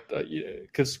Brown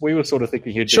because we were sort of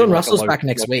thinking he'd Sean Russell's back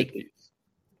next week.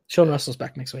 Sean Russell's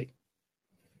back next week.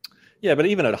 Yeah, but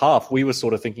even at half, we were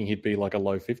sort of thinking he'd be like a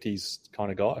low 50s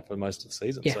kind of guy for most of the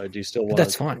season. Yeah, so do you still want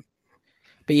that's fine.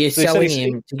 But you're selling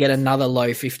him to get another low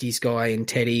 50s guy in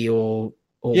Teddy or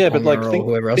yeah, but like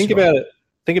whoever else. Think about it.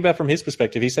 Think about from his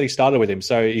perspective. He said he started with him,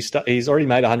 so he's already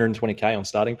made 120k on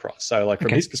starting price. So like from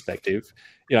his perspective,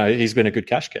 you know, he's been a good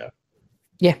cash cow.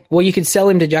 Yeah, well, you could sell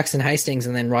him to Jackson Hastings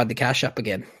and then ride the cash up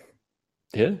again.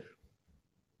 Yeah.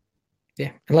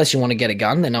 Yeah, unless you want to get a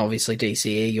gun, then obviously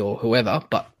DCE or whoever.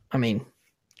 But I mean,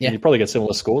 yeah, you probably get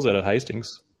similar scores out of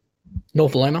Hastings.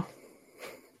 North Loma.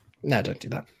 No, don't do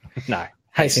that. No,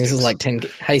 Hastings is like 10.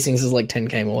 Hastings is like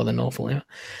 10k more than North Loma.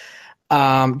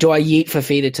 Do I yeet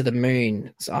Fafita to the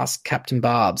moon? Ask Captain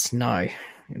Barbs. No, I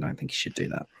don't think you should do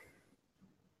that.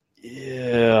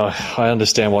 Yeah, I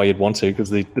understand why you'd want to because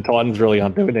the Titans really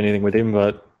aren't doing anything with him.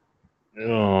 But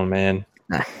oh man,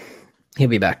 nah, he'll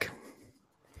be back.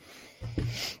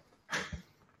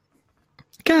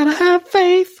 Gotta have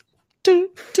faith. I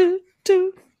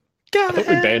thought we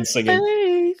banned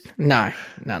singing. No.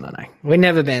 We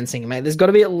never ban singing, mate. There's got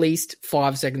to be at least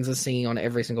 5 seconds of singing on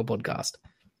every single podcast.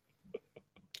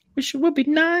 Wish it would be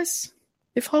nice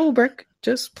if Holbrook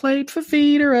just played for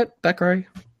feeder at back row.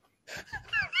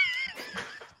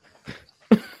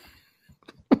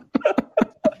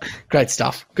 Great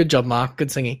stuff. Good job, Mark.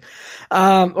 Good singing.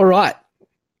 All right.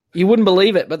 You wouldn't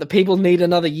believe it, but the people need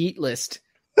another yeet list.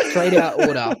 Trade out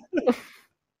order.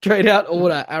 Trade out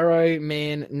order. Arrow,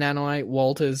 Man, Nanai,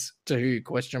 Walters, to who?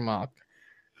 Question mark.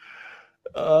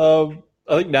 I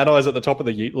think Nanai's at the top of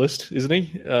the yeet list, isn't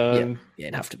he? Yeah,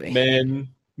 it'd have to be. Man,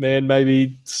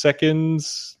 maybe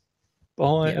seconds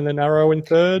behind, and then Arrow in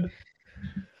third.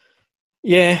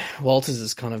 Yeah, Walters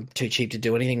is kind of too cheap to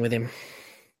do anything with him.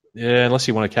 Yeah, unless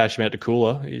you want to cash him out to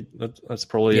Cooler, that's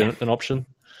probably an option.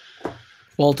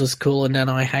 Walters, Cooler,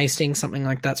 Nanai, Hastings, something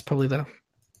like that's probably the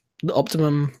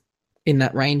optimum in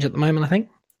that range at the moment, I think.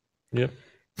 Yep.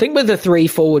 I think with the 3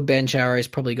 forward bench, Arrow's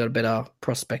probably got a better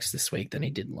prospects this week than he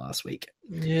did last week.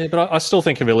 Yeah, but I still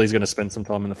think Cavilli's going to spend some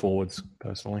time in the forwards,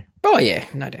 personally. Oh, yeah,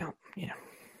 no doubt. Yeah.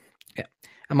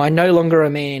 Am I no longer a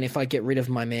man if I get rid of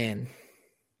my man?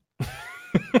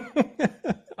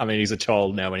 I mean, he's a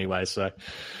child now anyway, so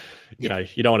you know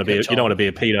you don't want to be a pedo. You don't want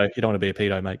to be a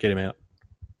pedo, mate. Get him out.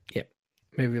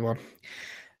 moving on.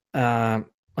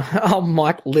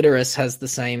 Mike Litteris has the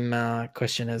same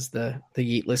question as the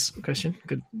Yeatless question.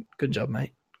 Good job,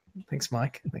 mate. Thanks,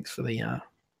 Mike. Thanks for the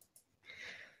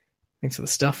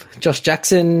stuff. Josh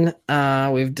Jackson,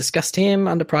 we've discussed him.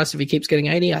 Underpriced if he keeps getting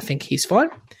 80. I think he's fine.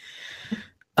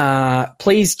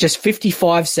 Please, just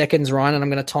 55 seconds, Ryan, and I'm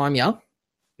going to time you.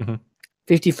 Mm-hmm.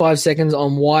 55 seconds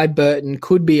on why Burton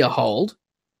could be a hold.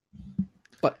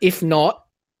 But if not,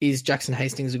 is Jackson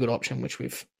Hastings a good option, which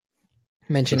we've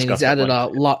mentioned. He's added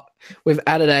we've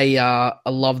added a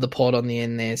love the pod on the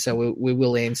end there, so we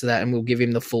will answer that and we'll give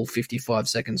him the full 55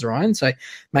 seconds, Ryan. So,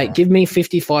 mate, give me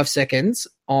 55 seconds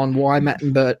on why Matt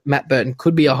Burton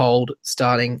could be a hold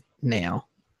starting now.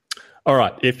 All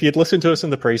right. If you'd listened to us in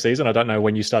the preseason, I don't know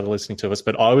when you started listening to us,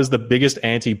 but I was the biggest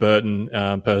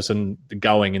anti-Burton person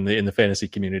going in the fantasy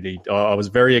community. I was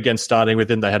very against starting with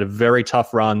him. They had a very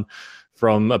tough run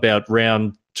from about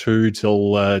round 2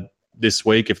 till this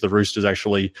week if the Roosters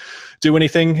actually do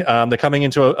anything. They're coming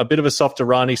into a bit of a softer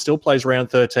run. He still plays round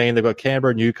 13. They've got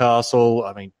Canberra, Newcastle.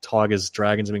 I mean, Tigers,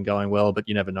 Dragons have been going well, but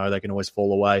you never know. They can always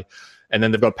fall away. And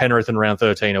then they've got Penrith in round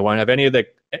 13 who won't have any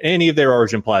of their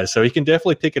Origin players. So he can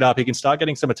definitely pick it up. He can start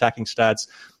getting some attacking stats.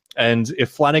 And if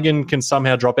Flanagan can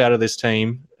somehow drop out of this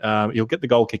team, he'll get the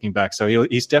goal kicking back. So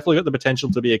he's definitely got the potential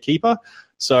to be a keeper.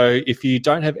 So if you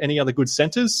don't have any other good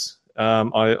centres,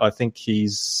 I think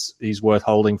he's worth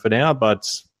holding for now.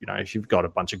 But if you've got a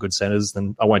bunch of good centres,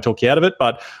 then I won't talk you out of it.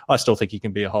 But I still think he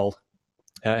can be a hold.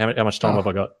 How much time have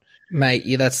I got? Mate,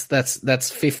 yeah,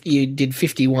 that's 50. You did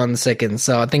 51 seconds.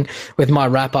 So I think with my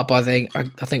wrap up, I think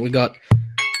we got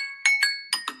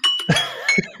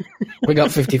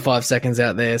 55 seconds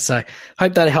out there. So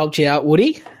hope that helped you out,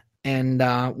 Woody. And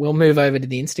we'll move over to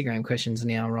the Instagram questions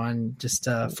now, Ryan. Just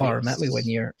fire them at me when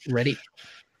you're ready.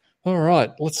 All right,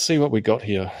 let's see what we got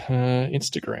here.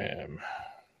 Instagram.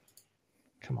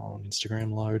 Come on,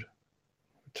 Instagram load.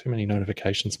 Too many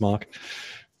notifications, Mark.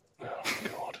 Oh,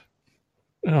 God.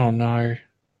 Oh, no.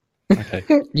 Okay.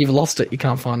 You've lost it. You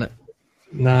can't find it.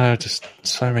 No, just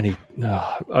so many.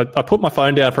 I put my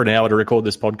phone down for an hour to record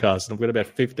this podcast, and I've got about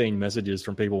 15 messages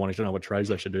from people wanting to know what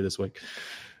trades I should do this week.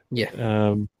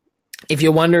 Yeah. If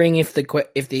you're wondering if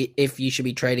you should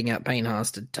be trading out Payne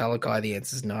Haas to Talakai, the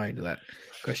answer is no to that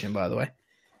question, by the way.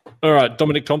 All right,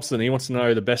 Dominic Thompson, he wants to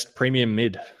know the best premium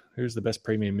mid. Who's the best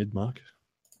premium mid, Mark?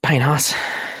 Payne Haas.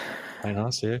 Payne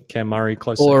Haas, yeah. Cam Murray,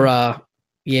 close. Or or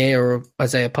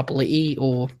Isaiah Papali'i,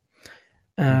 or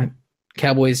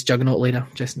Cowboys juggernaut leader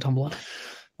Jason Tombola.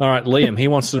 All right, Liam, he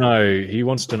wants to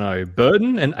know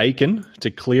Burton and Aiken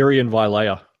to Cleary and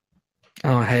Vilea.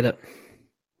 Oh, I hate it.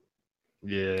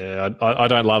 Yeah, I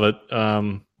don't love it.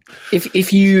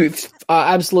 If you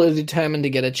are absolutely determined to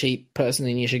get a cheap person,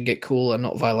 then you should get Cooler,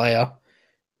 not Vilea.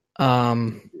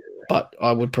 But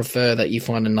I would prefer that you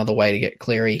find another way to get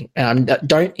Cleary.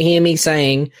 Don't hear me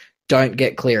saying don't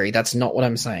get Cleary. That's not what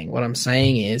I'm saying. What I'm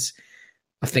saying is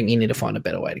I think you need to find a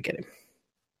better way to get him.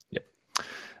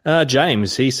 Yep.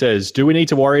 James, he says, do we need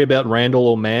to worry about Randall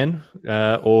or Mann,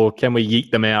 or can we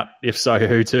yeet them out? If so,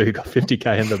 who to? Got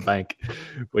 50K in the bank.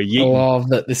 We're yeeting. I love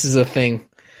that this is a thing.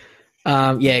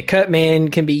 Kurt Mann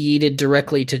can be yeeted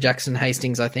directly to Jackson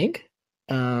Hastings, I think.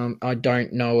 I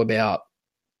don't know about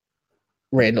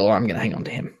Randall. I'm going to hang on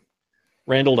to him.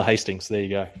 Randall to Hastings. There you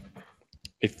go.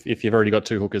 If you've already got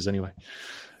two hookers anyway.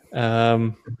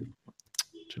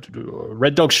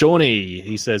 Red Dog Shawnee,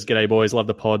 he says, "G'day boys, love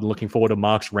the pod. Looking forward to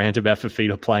Mark's rant about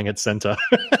Fafita playing at centre."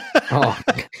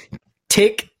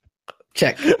 Tick,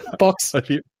 check, box,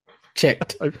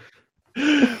 checked. Hope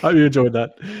you enjoyed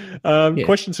that.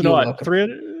 Question tonight: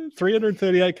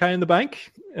 338K in the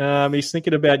bank. He's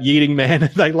thinking about yeeting man.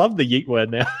 They love the yeet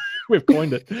word now. We've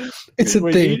coined it. It's a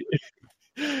thing.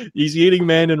 He's yeeting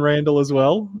Man and Randall as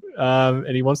well,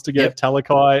 and he wants to get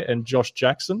Talakai and Josh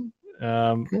Jackson.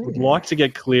 Would like to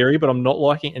get Cleary, but I'm not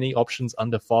liking any options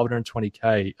under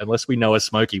 520K unless we know a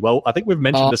Smokey. Well, I think we've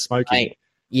mentioned a Smokey. Mate,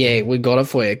 yeah, we got it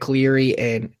for you. Cleary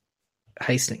and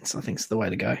Hastings, I think, is the way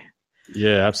to go.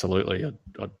 Yeah, absolutely.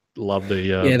 I'd love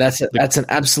the... that's an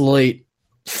absolute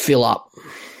fill up.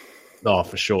 Oh,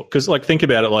 for sure. Because, think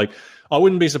about it. I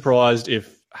wouldn't be surprised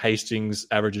if Hastings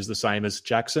averages the same as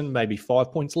Jackson, maybe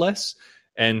 5 points less.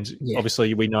 And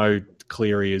obviously we know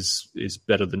Cleary is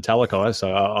better than Talakai,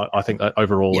 so I think that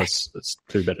overall it's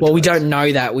two better. Well, we don't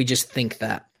know that. We just think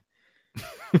that.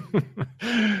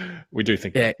 We do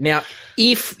think that. Now,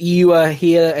 if you are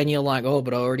here and you're like,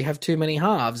 but I already have too many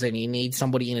halves and you need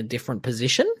somebody in a different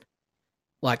position,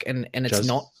 and it's Jazz.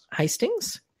 Not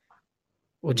Hastings,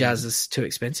 well, Jazz is too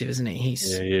expensive, isn't he? He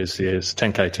is.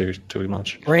 10K too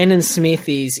much. Brandon Smith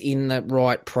is in the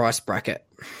right price bracket.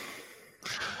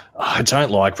 I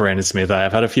don't like Brandon Smith.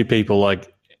 I've had a few people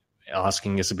like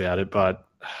asking us about it, but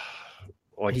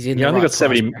like, He's in he the only right got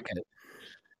 70. bracket.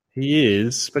 He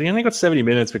is, but he only got 70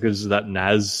 minutes because of that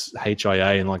Naz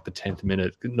HIA in like the 10th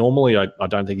minute. Normally, I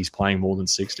don't think he's playing more than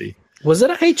 60. Was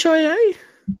it a HIA?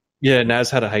 Yeah,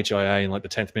 Naz had a HIA in like the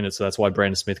 10th minute, so that's why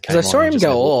Brandon Smith came on. Because I saw him and just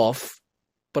go said, off,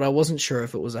 but I wasn't sure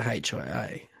if it was a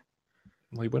HIA.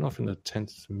 Well, he went off in the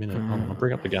 10th minute. I'll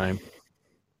bring up the game.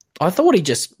 I thought he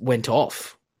just went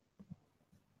off.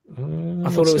 I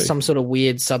thought it was some sort of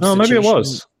weird substitution maybe it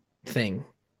was thing.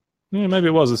 Yeah, maybe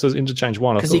it was. It says interchange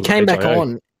 1. Because he came back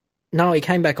on. No, he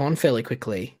came back on fairly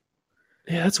quickly.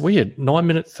 Yeah, that's weird. 9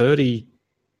 minute 30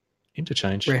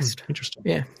 interchange. Rest. Interesting.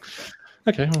 Yeah.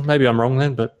 Okay, well, maybe I'm wrong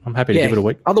then, but I'm happy to give it a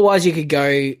week. Otherwise, you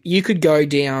could go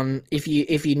down if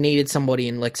you needed somebody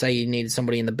in, like, say you needed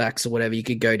somebody in the backs or whatever, you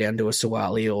could go down to a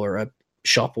Suwali or a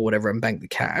Shop or whatever and bank the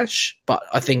cash. But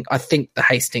I think the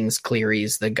Hastings Cleary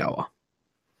is the goer.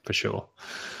 For sure.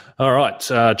 All right,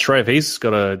 Trev, he's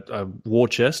got a war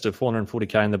chest of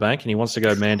 440k in the bank, and he wants to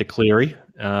go man to Cleary.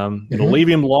 It'll leave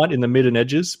him light in the mid and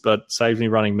edges, but saves me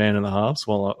running man in the halves.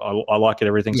 Well, I like it,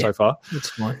 everything so far. That's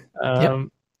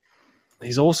fine.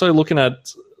 He's also looking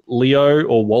at Leo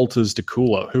or Walters to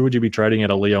Cooler. Who would you be trading at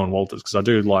a Leo and Walters? Because I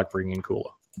do like bringing in Cooler.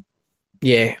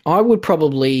 Yeah, I would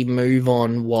probably move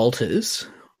on Walters,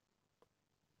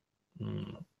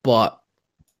 but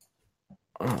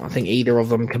I think either of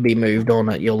them can be moved on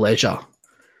at your leisure.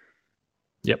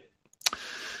 Yep.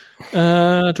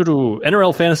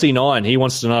 NRL Fantasy 9, he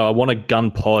wants to know, I want a gun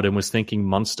pod and was thinking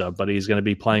Munster, but he's going to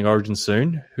be playing Origin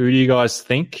soon. Who do you guys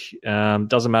think?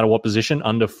 Doesn't matter what position,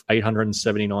 under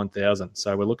 879,000.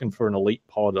 So we're looking for an elite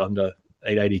pod under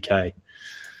 880k.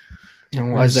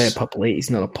 Oh, Isaiah Papali'i,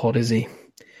 he's not a pod, is he?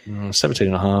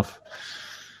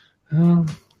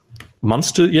 17.5.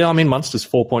 Munster, Munster's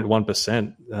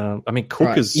 4.1%. Cook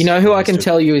right. is. You know who I can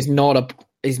tell you is not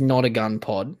a gun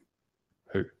pod?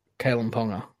 Who? Kalen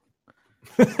Ponga.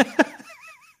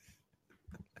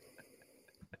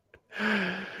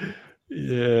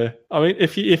 Yeah,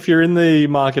 if you're in the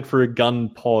market for a gun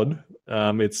pod,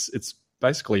 it's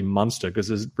basically Munster because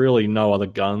there's really no other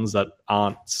guns that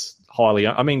aren't highly.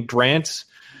 Grant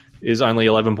is only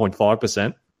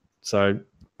 11.5%, so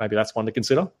maybe that's one to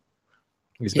consider.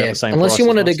 He's about the same unless price you as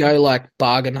wanted to Munster. go like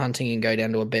bargain hunting and go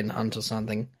down to a Ben Hunt or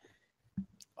something.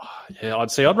 Yeah,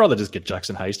 I'd rather just get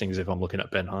Jackson Hastings if I'm looking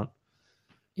at Ben Hunt.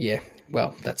 Yeah,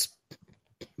 well, that's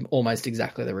almost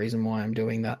exactly the reason why I'm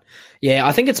doing that. Yeah,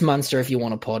 I think it's Munster if you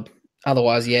want a pod.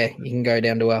 Otherwise, yeah, you can go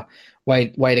down to a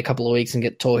wait a couple of weeks and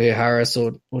get Tohu Harris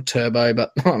or Turbo.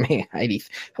 But 80.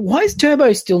 Why is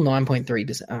Turbo still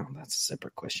 9.3%? Oh, that's a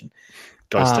separate question.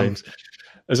 Ghost teams.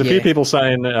 There's a few people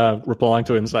saying, replying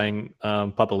to him saying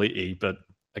Papali'i, but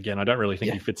again, I don't really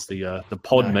think he fits the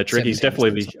pod metric. He's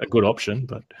definitely a good option,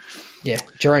 but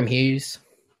Jerome Hughes.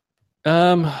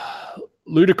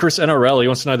 Ludicrous NRL. He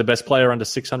wants to know the best player under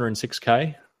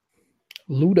 606k.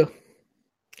 Luda.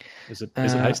 Is it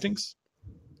Hastings?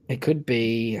 It could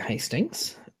be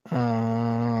Hastings.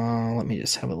 Let me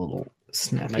just have a little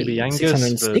snap. Maybe Angus.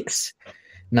 606.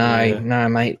 No,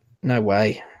 mate. No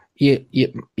way. You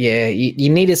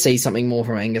need to see something more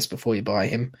from Angus before you buy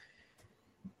him.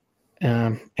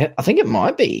 I think it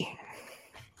might be.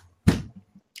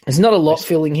 There's not a lot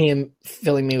filling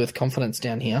me with confidence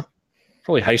down here.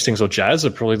 Probably Hastings or Jazz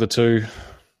are probably the two.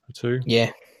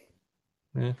 Yeah.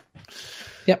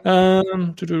 Yep.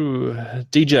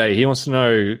 DJ, he wants to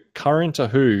know current to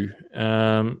who.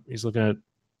 He's looking at.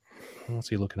 What's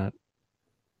he looking at?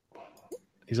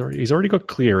 He's already got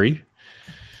Cleary.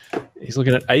 He's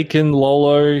looking at Aiken,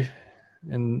 Lolo,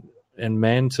 and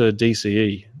Man to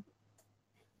DCE.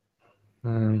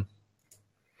 I'm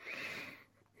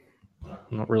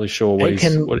not really sure what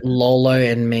Aiken, Lolo,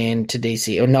 and Man to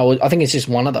DCE. No, I think it's just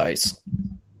one of those.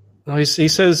 No, he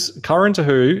says current to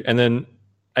who, and then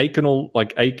Aiken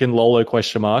Lolo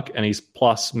question mark, and he's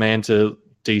plus Man to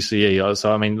DCE.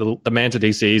 So the Man to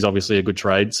DCE is obviously a good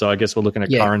trade. So I guess we're looking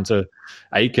at current to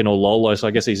Aiken or Lolo. So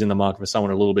I guess he's in the market for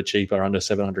someone a little bit cheaper, under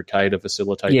 700k, to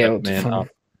facilitate that man up.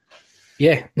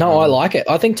 Yeah, no, I like it.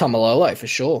 I think Tamalolo for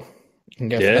sure. You can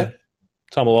go for that.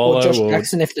 Tamalolo or Josh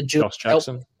Jackson if the Josh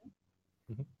Jackson.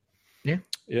 Mm-hmm.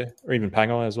 Yeah, or even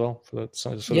Pangai as well for the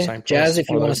same price. Jazz if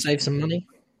you want to save some money.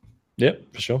 Yeah,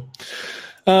 for sure.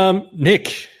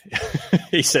 Nick,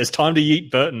 he says, time to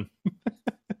yeet Burton.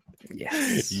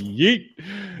 Yes. Yeet.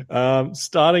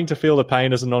 Starting to feel the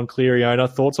pain as a non-Cleary owner.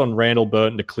 Thoughts on Randall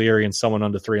Burton to Cleary and someone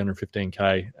under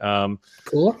 315k?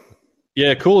 Cooler?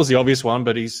 Yeah, Cool is the obvious one,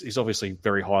 but he's obviously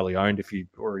very highly owned if you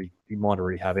might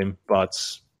already have him.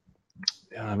 But,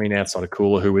 outside of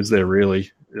Cooler, who is there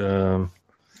really?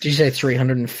 Did you say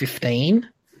 315?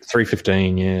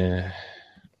 315, yeah.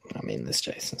 I mean, this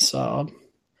Jason Saab.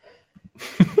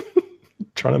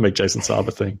 Trying to make Jason Saab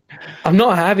a thing. I'm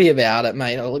not happy about it,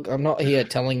 mate. Look, I'm not here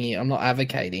telling you. I'm not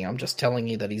advocating. I'm just telling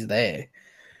you that he's there.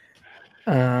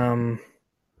 Yeah,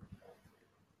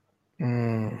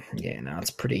 no, it's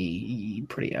pretty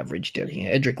average down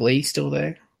here. Edric Lee still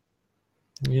there.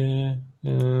 Yeah.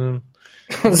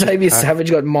 Xavier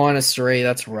Savage got -3.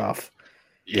 That's rough.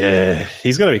 Yeah,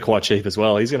 he's going to be quite cheap as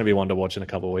well. He's going to be one to watch in a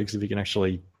couple of weeks if he can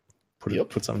actually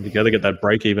put something together, get that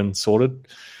break even sorted.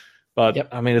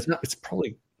 But I mean, it's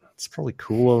probably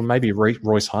cool. Or maybe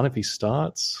Royce Hunt if he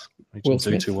starts. He Will didn't do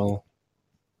Smith? too well.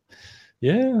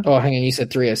 Yeah. Oh, hang on. You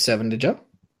said 307, did you?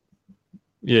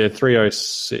 Yeah,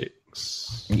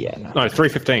 306. Yeah, no. No,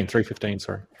 315. 315,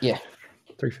 sorry. Yeah.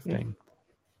 315.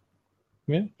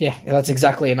 Yeah. Yeah, that's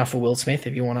exactly enough for Will Smith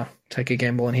if you want to take a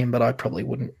gamble on him, but I probably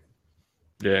wouldn't.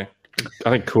 Yeah. I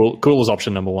think Cool is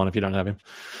option number one if you don't have him.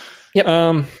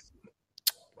 Yep.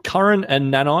 Curran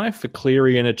and Nanai for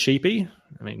Cleary and a cheapie.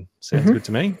 I mean, sounds good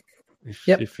to me.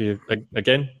 If you,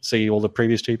 again, see all the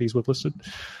previous cheapies we've listed.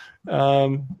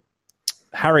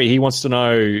 Harry, he wants to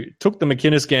know, took the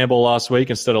McInnes gamble last week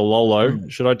instead of Lolo.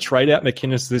 Should I trade out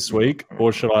McInnes this week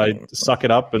or should I suck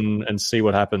it up and see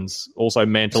what happens? Also,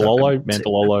 Mantalolo.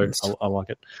 I like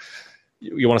it.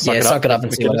 You want to suck it up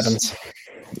and see what happens.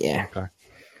 Yeah. Okay.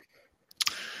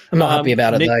 I'm not happy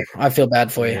about it, though. I feel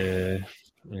bad for you.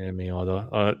 Yeah, me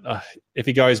either. If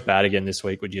he goes bad again this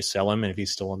week, would you sell him? And if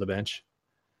he's still on the bench?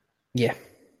 Yeah,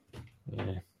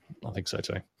 I think so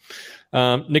too.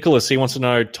 Nicholas, he wants to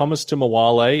know Thomas to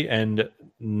Mawale and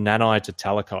Nanai to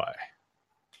Talakai.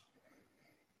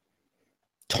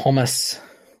 Thomas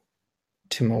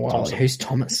to Mawale. Thompson. Who's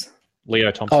Thomas?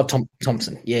 Leo Thompson. Oh,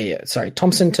 Thompson. Yeah. Sorry.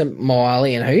 Thompson to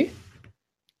Mawale and who?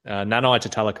 Nanai to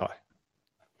Talakai.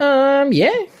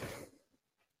 Yeah.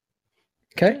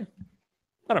 Okay.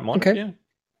 I don't mind. Okay.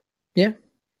 Yeah.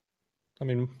 I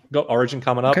mean, got Origin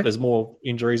coming up. Okay. There's more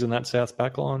injuries in that South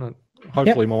back line. And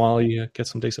hopefully Mawale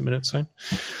gets some decent minutes soon.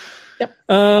 Yep.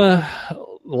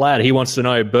 Lad, he wants to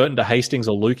know Burton to Hastings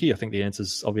or Lukey. I think the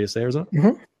answer's obvious there, isn't it?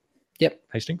 Mm-hmm. Yep.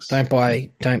 Hastings.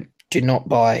 Do not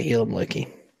buy Elam Lukey.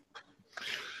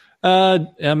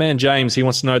 Our man James, he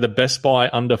wants to know the best buy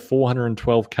under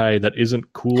 412k that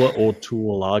isn't Kula or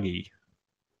Tuolagi.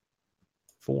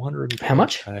 412k. How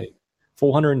much?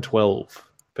 412.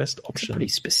 Best That's option. a pretty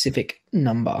specific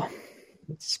number.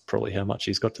 That's probably how much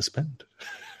he's got to spend.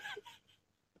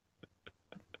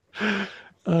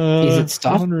 Is it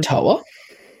stuff Toa?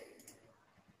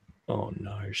 Oh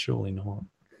no, surely not.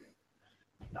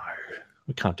 No,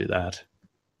 we can't do that.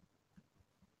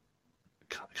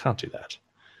 Can't do that.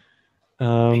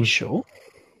 Are you sure?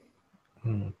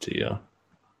 Oh dear.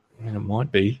 I mean, it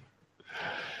might be.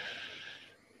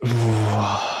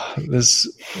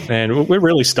 We're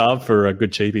really starved for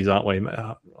good cheapies, aren't we?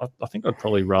 I think I'd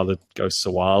probably rather go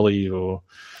Sawali or.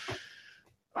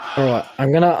 All right,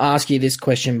 I'm going to ask you this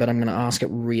question, but I'm going to ask it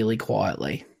really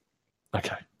quietly.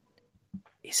 Okay.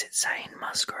 Is it Zane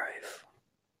Musgrove?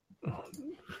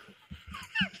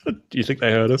 Do you think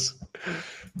they heard us?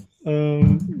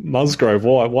 Musgrove,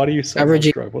 why? Why do you say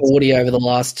averaging Musgrove? 40 over the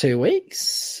last 2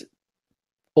 weeks?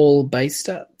 All base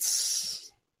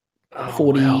stats.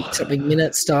 40-something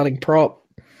minutes starting prop.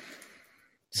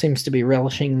 Seems to be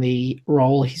relishing the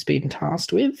role he's been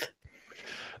tasked with.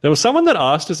 There was someone that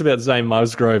asked us about Zane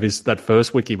Musgrove is that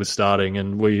first week he was starting,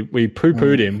 and we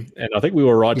poo-pooed him, and I think we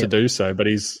were right to do so, but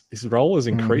his role has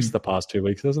increased the past 2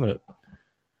 weeks, hasn't it?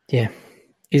 Yeah.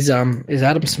 Is Adam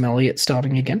Smelliot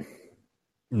starting again?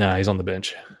 No, he's on the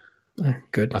bench. Oh,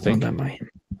 good. I think. Well done by him.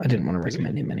 I didn't want to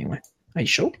recommend him anyway. Are you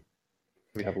sure?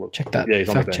 We have a look. Check that. Yeah, he's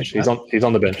on the bench. He's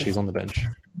on the bench. Okay. He's on the bench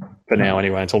for now,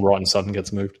 anyway, until Brighton Sutton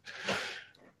gets moved.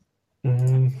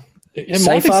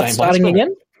 Seyfarth starting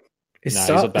again? He's back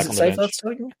on the bench.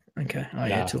 Starting? Okay. Oh,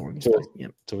 yeah, Tooling's back.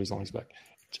 Yep. Tooling's back.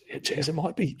 Jeez, it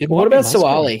might be. What about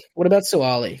Suwali? What about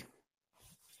Suwali?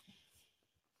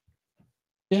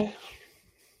 Yeah.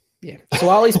 Yeah.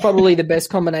 Suwali's probably the best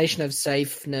combination of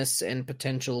safeness and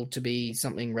potential to be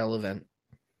something relevant.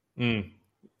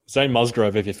 Zane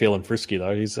Musgrove, if you're feeling frisky,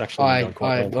 though, he's actually done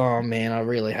quite well. Oh, man, I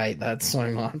really hate that so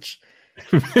much.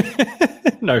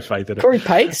 No faith in it. Corey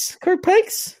Pakes?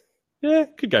 Yeah,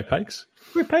 could go Pakes.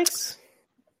 Corey Pakes?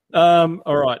 All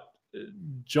right.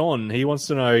 John, he wants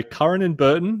to know Curran and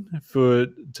Burton for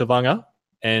Tavanga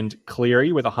and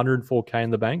Cleary with 104k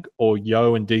in the bank, or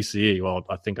Yo and DCE. Well,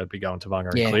 I think I'd be going Tavanga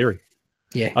and Cleary.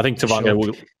 Yeah, I think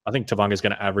Tavanga I think Tavanga's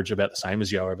going to average about the same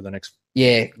as Yo over the next.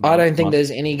 Yeah, I don't think there's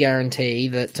any guarantee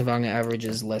that Tavanga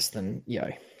averages less than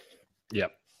Yo.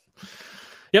 Yep.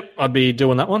 Yep, I'd be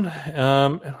doing that one.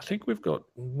 And I think we've got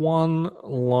one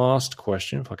last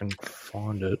question, if I can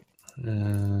find it.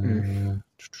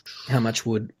 How much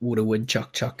would a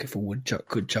woodchuck chuck if a woodchuck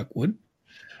could chuck wood?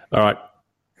 All right.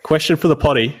 Question for the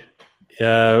potty.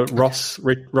 Ross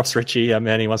Ritchie,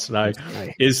 man, he wants to know,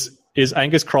 is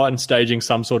Angus Crichton staging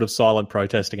some sort of silent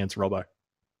protest against Robbo?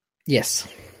 Yes.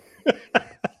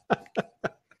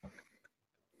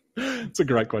 It's a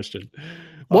great question.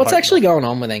 What's actually going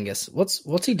on with Angus?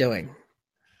 What's he doing?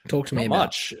 Talk to me about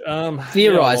much.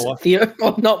 Theorize.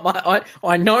 Not much.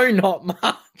 I know not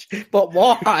much, but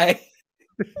why?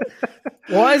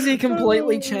 Why has he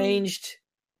completely changed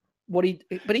what he?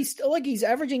 But he's still he's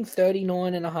averaging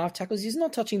 39.5 tackles. He's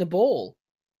not touching the ball.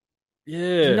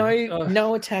 Yeah.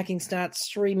 No attacking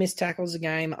stats. 3 missed tackles a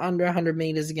game. Under 100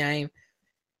 meters a game.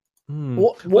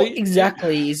 What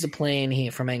exactly is the plan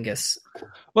here from Angus?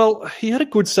 Well, he had a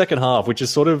good second half, which is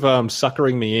sort of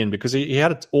suckering me in because he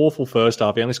had an awful first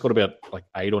half. He only scored about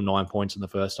 8 or 9 points in the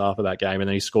first half of that game, and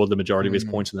then he scored the majority of his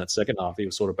points in that second half. He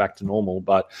was sort of back to normal.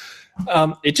 But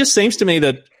it just seems to me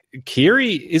that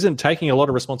Keary isn't taking a lot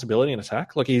of responsibility in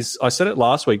attack. I said it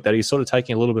last week that he's sort of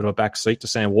taking a little bit of a back seat to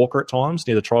Sam Walker at times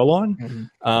near the try line.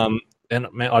 And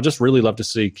man, I just really love to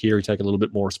see Keary take a little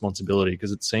bit more responsibility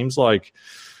because it seems like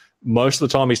most of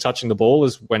the time he's touching the ball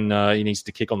is when he needs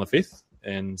to kick on the fifth.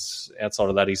 And outside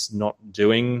of that, he's not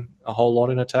doing a whole lot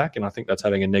in attack. And I think that's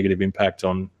having a negative impact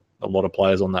on a lot of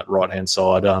players on that right-hand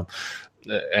side.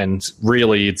 And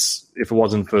really, if it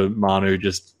wasn't for Manu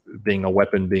just being a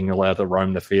weapon, being allowed to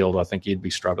roam the field, I think he'd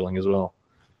be struggling as well.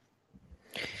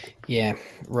 Yeah,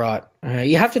 right.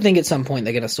 You have to think at some point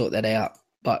they're going to sort that out.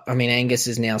 But, I mean, Angus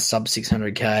is now sub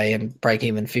 600K and break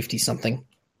even 50-something.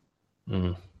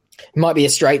 It might be a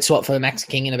straight swap for Max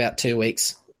King in about 2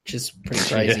 weeks, which is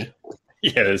pretty crazy.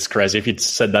 Yeah, it's crazy. If you'd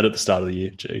said that at the start of the year,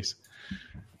 jeez.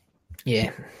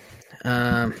 Yeah.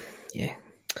 Yeah.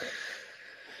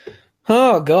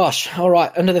 Oh, gosh. All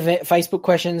right, under the Facebook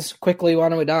questions, quickly,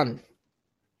 one and we're done.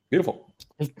 Beautiful.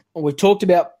 We've talked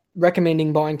about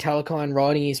recommending buying Talakai and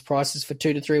riding his prices for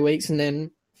 2 to 3 weeks and then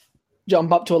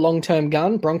jump up to a long-term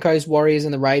gun. Broncos, Warriors,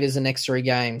 and the Raiders the next 3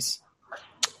 games.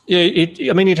 Yeah,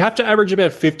 you'd have to average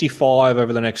about 55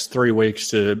 over the next 3 weeks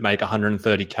to make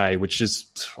 130K, which is,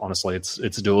 honestly, it's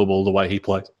doable the way he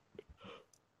plays.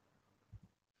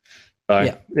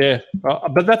 So, yeah.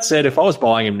 But that said, if I was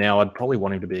buying him now, I'd probably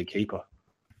want him to be a keeper.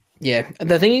 Yeah.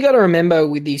 The thing you got to remember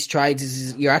with these trades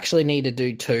is you actually need to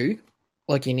do 2.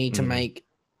 You need to make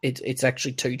it's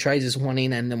actually 2 trades. There's 1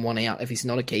 in and then 1 out if he's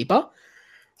not a keeper.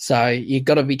 So you've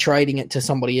got to be trading it to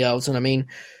somebody else. And I mean,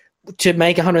 to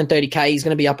make 130K, he's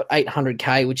going to be up at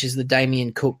 800K, which is the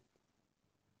Damien Cook,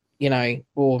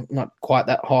 or not quite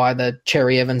that high, the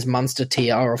Cherry Evans Munster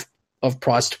tier of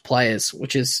priced players,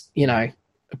 which is,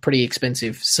 pretty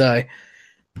expensive. So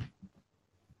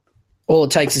all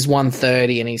it takes is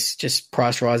 130 and he's just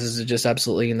price rises are just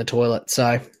absolutely in the toilet.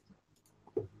 So,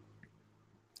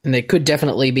 and there could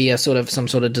definitely be some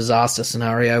sort of disaster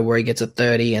scenario where he gets a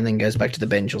 30 and then goes back to the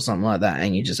bench or something like that,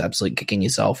 and you're just absolutely kicking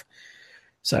yourself.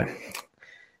 So,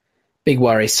 big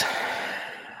worries.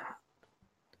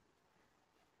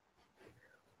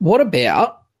 What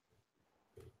about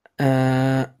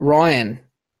Ryan?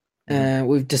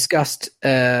 We've discussed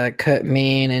Kurt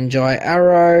Mann and Jai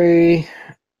Arrow.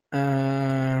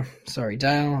 Sorry,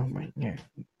 Dale.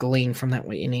 Glean from that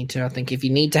what you need to. I think if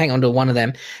you need to hang on to one of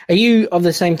them, are you of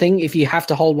the same thing? If you have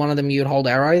to hold one of them, you would hold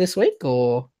Arrow this week,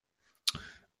 or?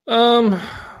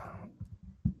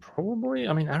 Probably.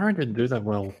 I mean, Arrow didn't do that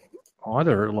well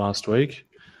either last week.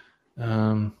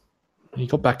 He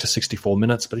got back to 64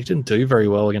 minutes, but he didn't do very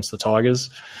well against the Tigers.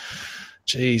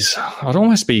 Jeez, I'd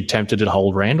almost be tempted to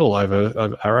hold Randall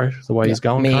over Arrow the way he's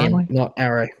going currently. Not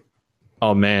Arrow.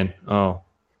 Oh, man. Oh.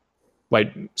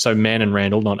 Wait, so Man and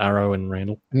Randall, not Arrow and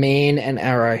Randall? Man and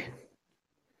Arrow.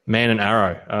 Man and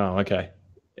Arrow. Oh, okay.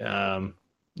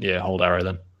 Yeah, hold Arrow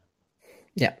then.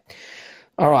 Yeah.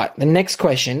 All right, the next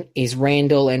question is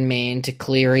Randall and Mann to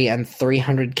Cleary and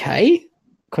 300K?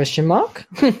 Question mark.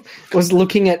 Was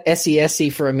looking at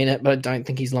SESE for a minute, but I don't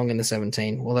think he's long in the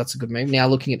 17. Well, that's a good move. Now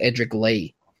looking at Edric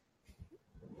Lee.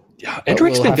 Yeah,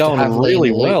 Edric's been going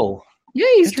really well. Yeah,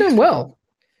 he's doing well.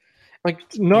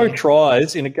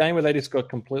 Tries in a game where they just got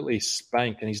completely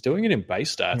spanked, and he's doing it in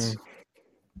base stats.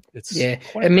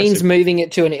 It means moving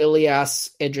it to an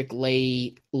Ilias Edric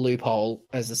Lee loophole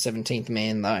as the 17th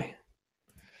man, though.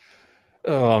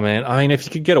 Oh, man. I mean, if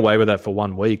you could get away with that for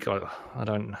 1 week, I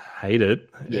don't hate it.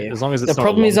 Yeah. As long as it's the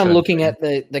problem is I'm looking at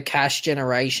the cash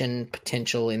generation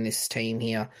potential in this team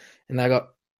here, and they got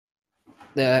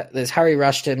there's Harry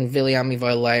Rushton, Viliami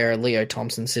Volea, Leo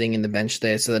Thompson sitting in the bench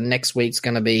there. So the next week's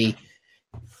going to be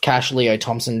cash Leo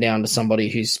Thompson down to somebody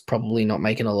who's probably not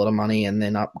making a lot of money, and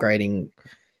then upgrading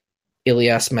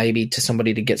Ilias maybe to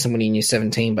somebody to get somebody in your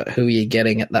 17. But who are you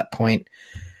getting at that point?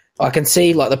 I can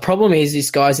see, like, the problem is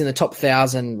this guy's in the top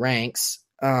 1,000 ranks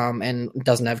and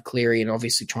doesn't have Cleary, and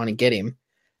obviously trying to get him.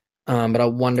 But I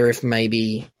wonder if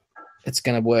maybe it's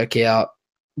going to work out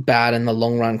bad in the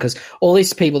long run, because all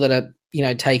these people that are,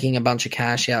 taking a bunch of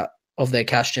cash out of their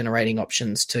cash generating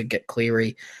options to get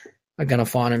Cleary are going to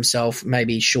find himself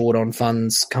maybe short on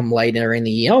funds come later in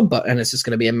the year. And it's just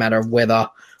going to be a matter of whether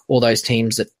all those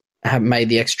teams that have made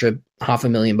the extra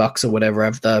 $500,000 or whatever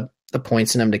have the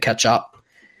points in them to catch up.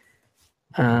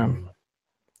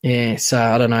 Yeah, so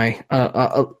I don't know. I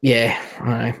don't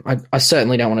know. I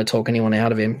certainly don't want to talk anyone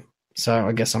out of him. So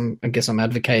I guess I'm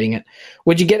advocating it.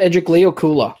 Would you get Edric Lee or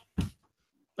Cooler?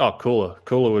 Oh, Cooler.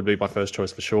 Cooler would be my first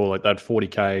choice for sure. Like that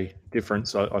 40K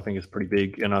difference, I think is pretty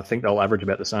big, and I think they'll average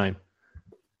about the same.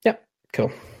 Yep,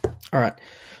 cool. All right.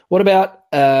 What about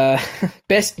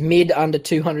best mid under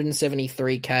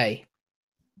 273K?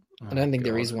 I don't think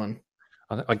there is one.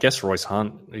 I guess Royce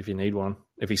Hunt, if you need one.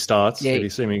 If he starts, yeah,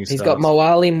 assuming he starts. He's got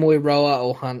Moali, Moiroa,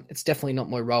 or Hunt. It's definitely not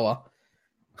Moiroa.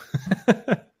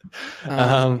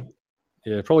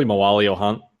 Yeah, probably Moali or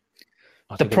Hunt.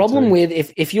 The problem with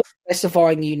if you're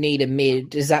specifying you need a mid,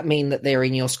 does that mean that they're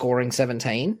in your scoring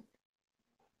 17?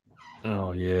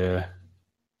 Oh, yeah.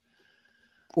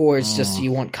 Or it's just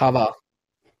you want cover,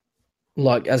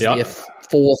 like as your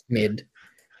fourth mid?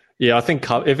 Yeah, I think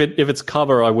if it's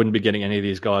cover, I wouldn't be getting any of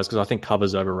these guys because I think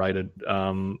cover's overrated.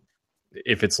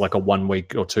 If it's like a 1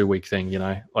 week or 2 week thing,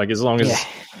 like as long as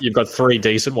you've got 3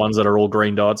 decent ones that are all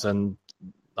green dots and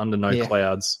under no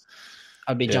clouds,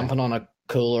 I'd be jumping on a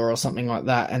Cooler or something like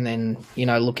that, and then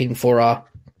looking for a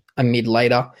mid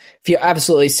later. If you're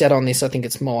absolutely set on this, I think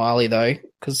it's Moali though,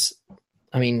 because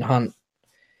Hunt,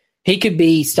 he could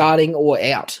be starting or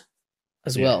out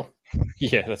as well.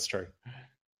 Yeah, that's true.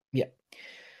 Yeah.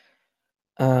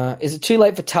 Is it too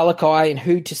late for Talakai, and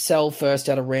who to sell first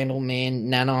out of Randall, Mann,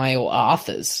 Nanai, or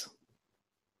Arthurs?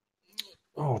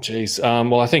 Oh, geez.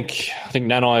 Well, I think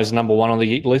Nanai is number 1 on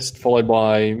the list, followed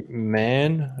by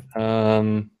Mann.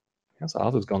 How's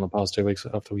Arthur's gone the past 2 weeks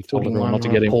after we told everyone not to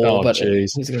get him? Oh,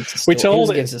 jeez. We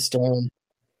told against the Storm.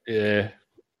 Yeah,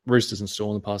 Roosters and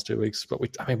Storm the past 2 weeks, but we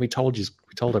told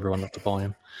everyone not to buy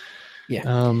him.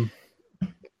 Yeah.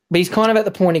 But he's kind of at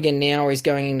the point again now where he's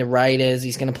going into Raiders.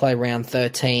 He's going to play round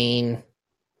 13.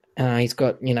 He's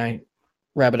got,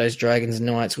 Rabbitohs, Dragons, and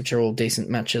Knights, which are all decent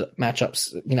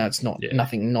matchups. It's not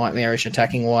nothing nightmarish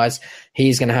attacking wise.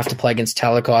 He's going to have to play against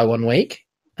Talakai 1 week.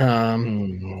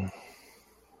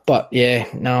 But yeah,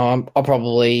 no, I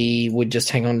probably would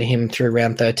just hang on to him through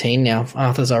round 13 now.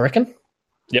 Arthur's, I reckon.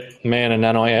 Yep, Mann and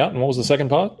Nanai out. And what was the second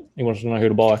part? You wanted to know who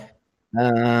to buy?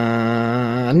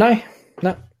 No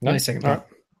second part. Right.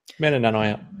 Mann and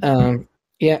Nanai out.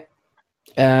 Yeah.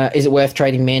 Is it worth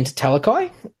trading Mann to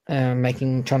Talakai?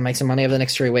 Trying to make some money over the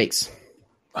next 3 weeks.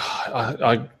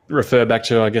 I refer back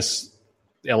to, I guess,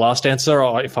 our last answer.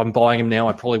 If I'm buying him now,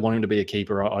 I probably want him to be a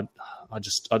keeper. I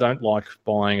don't like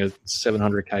buying a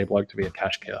 700K bloke to be a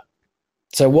cash cow.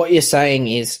 So what you're saying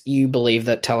is you believe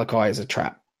that Talakai is a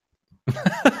trap.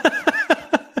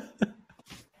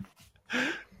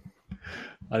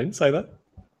 I didn't say that.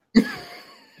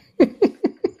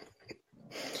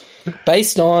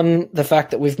 Based on the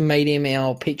fact that we've made him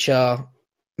our pitcher,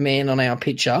 man on our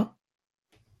pitcher,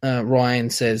 Ryan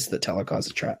says that Talakai's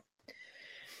a trap.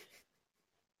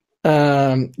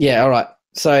 All right.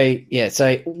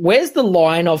 So where's the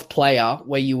line of player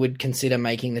where you would consider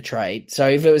making the trade? So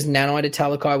if it was Nanai to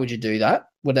Talakai, would you do that?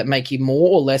 Would that make you more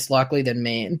or less likely than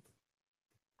Mann?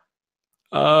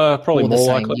 Probably more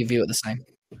likely. You view it the same?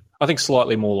 I think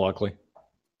slightly more likely.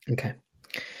 Okay.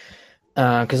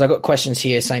 Because I got questions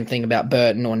here, same thing about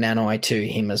Burton or Nanai to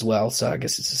him as well. So I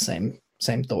guess it's the same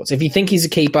thoughts. If you think he's a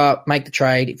keeper, make the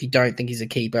trade. If you don't think he's a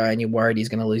keeper and you're worried he's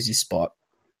going to lose his spot,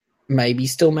 maybe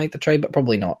still make the trade, but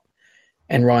probably not.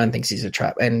 And Ryan thinks he's a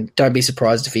trap. And don't be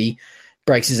surprised if he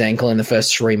breaks his ankle in the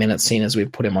first 3 minutes, seeing as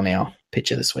we've put him on our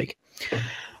pitcher this week.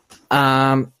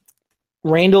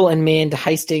 Randall and Mann to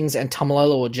Hastings and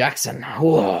Tamalolo or Jackson.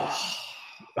 Whoa.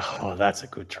 Oh, that's a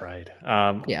good trade.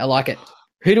 Yeah, I like it.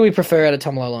 Who do we prefer out of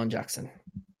Tamalolo and Jackson?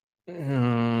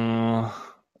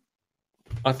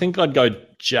 I think I'd go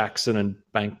Jackson and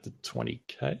bank the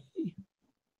 20K.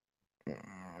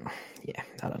 Yeah,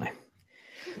 I don't know.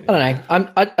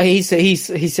 He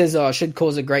says, I should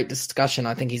cause a great discussion.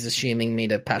 I think he's assuming me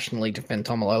to passionately defend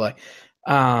Tamalolo.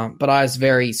 But I was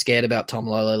very scared about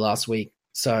Tamalolo last week.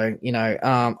 So,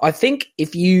 I think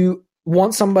if you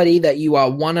want somebody that you are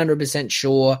 100%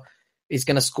 sure is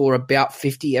going to score about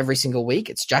 50 every single week,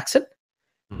 it's Jackson.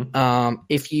 Mm-hmm.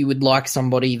 If you would like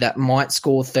somebody that might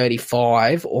score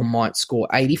 35 or might score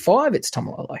 85, it's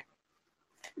Tamalolo.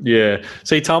 Yeah.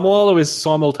 See, Tamalolo is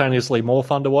simultaneously more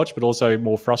fun to watch, but also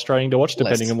more frustrating to watch,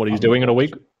 depending on what he's doing in a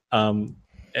week. And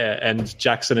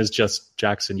Jackson is just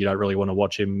Jackson. You don't really want to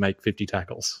watch him make 50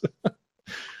 tackles.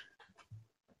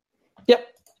 Yep.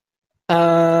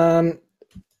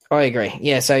 I agree.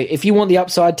 Yeah, so if you want the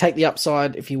upside, take the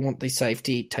upside. If you want the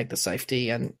safety, take the safety.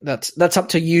 And that's up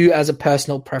to you as a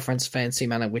personal preference, fancy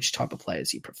manner, which type of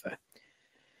players you prefer.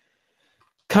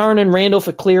 Curran and Randall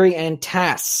for Cleary and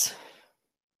Tass.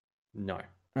 No.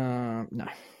 No.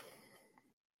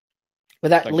 But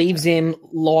that leaves him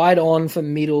light on for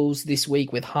middles this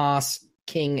week with Haas,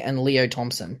 King, and Leo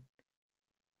Thompson.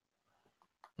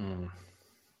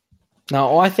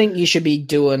 Now, I think you should be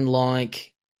doing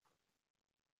like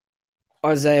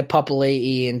Isaiah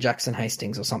Papali'i and Jackson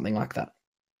Hastings or something like that.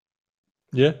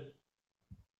 Yeah.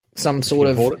 Some sort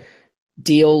of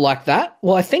deal like that.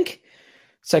 Well, I think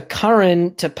so.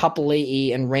 Curran to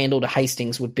Papali'i and Randall to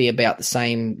Hastings would be about the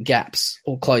same gaps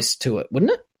or close to it,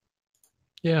 wouldn't it?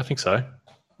 Yeah, I think so.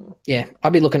 Yeah,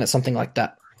 I'd be looking at something like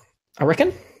that. I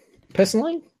reckon,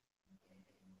 personally.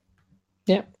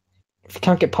 Yeah. If you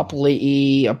can't get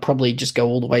Papali'i, I'd probably just go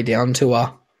all the way down to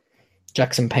a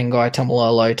Jackson Pengai,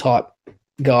 Tamalolo type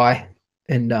guy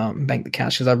and bank the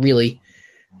cash because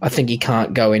I think you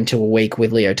can't go into a week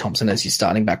with Leo Thompson as your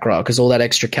starting back row because all that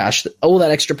extra cash, all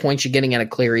that extra points you're getting out of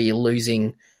Cleary, you're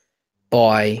losing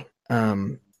by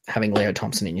having Leo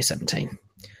Thompson in your 17.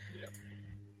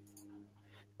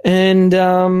 And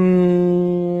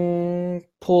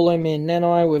Paulo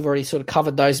Maneno, we've already sort of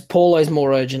covered those. Paulo's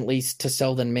more urgently to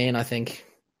sell than Man, I think.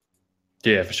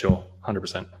 Yeah, for sure.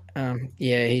 100%.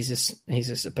 Yeah, he's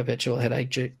just a perpetual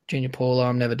headache. Junior Paulo,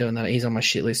 I'm never doing that. He's on my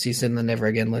shit list. He's in the never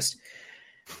again list.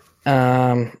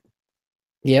 Yep.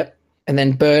 And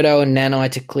then Birdo and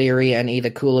Nanai to Cleary and either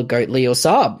Cooler, Goatley, or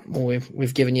Saab. Well,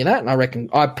 we've given you that, and I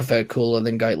reckon I prefer Cooler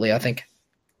than Goatley, I think.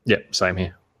 Yep, same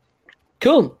here.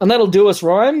 Cool. And that'll do us,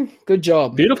 Ryan. Good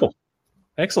job. Beautiful.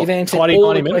 Excellent. You've answered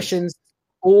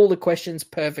all the questions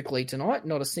perfectly tonight.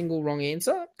 Not a single wrong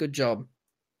answer. Good job.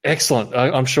 Excellent.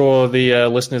 I'm sure the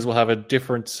listeners will have a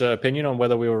different opinion on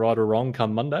whether we were right or wrong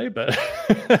come Monday, but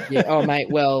yeah. Oh, mate.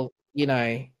 Well,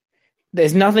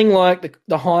 there's nothing like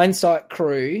the hindsight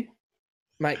crew,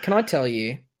 mate. Can I tell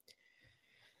you?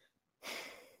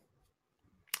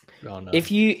 Oh, no. If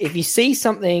you see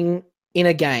something in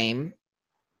a game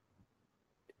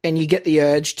and you get the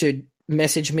urge to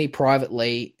message me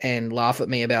privately and laugh at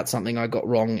me about something I got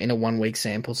wrong in a 1 week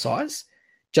sample size,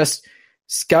 just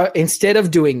go, instead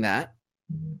of doing that,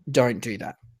 don't do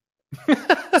that.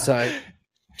 So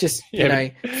just,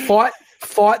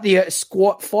 fight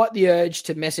the urge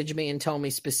to message me and tell me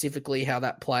specifically how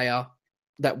that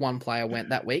one player went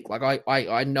that week. Like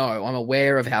I know, I'm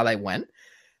aware of how they went.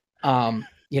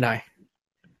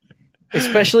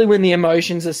 Especially when the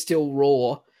emotions are still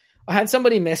raw. I had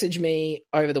somebody message me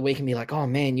over the week and be like, "Oh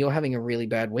man, you're having a really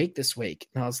bad week this week."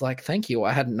 And I was like, "Thank you.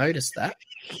 I hadn't noticed that."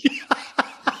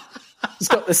 It's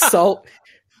got the salt.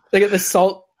 They get the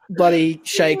salt bloody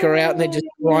shaker out and they're just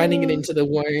grinding it into the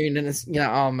wound. And it's,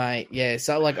 oh mate, yeah.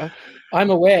 So like, I'm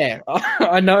aware.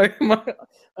 I know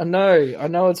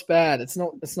it's bad. It's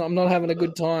not. I'm not having a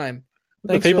good time.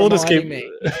 Thanks the people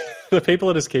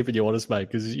are just keeping you honest, mate,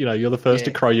 because you're the first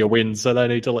to crow your wins, so they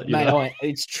need to let you know.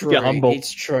 It's true. Get humble.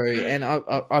 It's true, and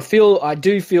I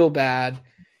do feel bad,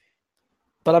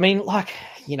 but I mean,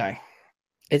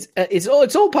 it's all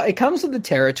it comes with the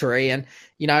territory, and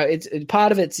it's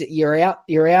part of it's you're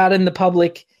out in the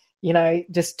public,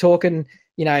 just talking,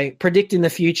 predicting the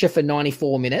future for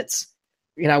 94 minutes.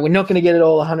 We're not going to get it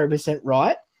all 100%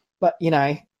 right, but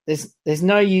There's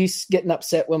no use getting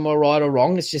upset when we're right or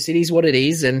wrong. It's just, it is what it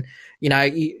is. And,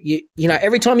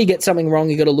 every time you get something wrong,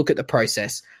 you got to look at the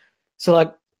process. So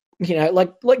like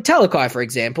Talakai, for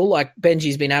example, like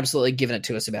Benji's been absolutely giving it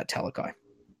to us about Talakai.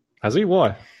 Has he?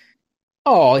 Why?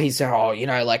 Oh,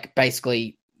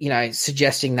 basically,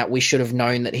 suggesting that we should have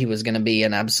known that he was going to be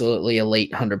an absolutely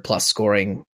elite 100+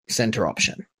 scoring center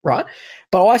option. Right.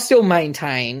 But I still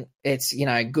maintain it's,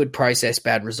 good process,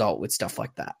 bad result with stuff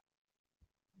like that.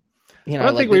 I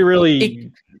don't think we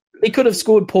really. He could have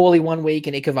scored poorly 1 week,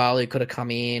 and Ikavalu could have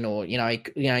come in, or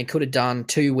he could have done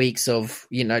 2 weeks of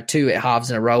 2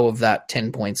 halves in a row of that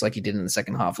 10 points like he did in the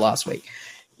second half last week.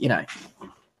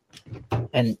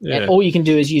 And all you can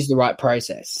do is use the right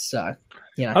process. So I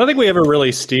don't think we ever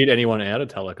really steered anyone out of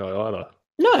Talakai either.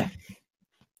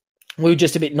 we were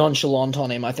just a bit nonchalant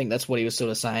on him. I think that's what he was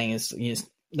sort of saying is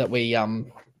that we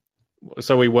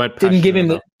So we weren't didn't give him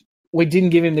passionate we didn't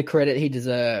give him the credit he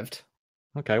deserved.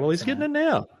 Okay, well, he's getting it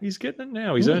now. He's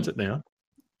earned it now.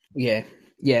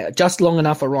 Yeah, just long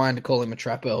enough for Ryan to call him a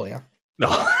trap earlier. No,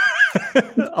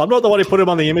 I'm not the one who put him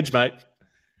on the image, mate.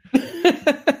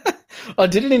 I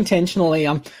did it intentionally.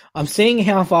 I'm seeing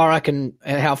how far I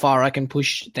can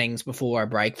push things before I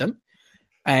break them.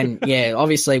 And yeah,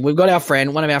 obviously we've got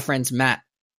one of our friends, Matt.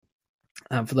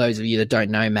 For those of you that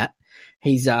don't know Matt,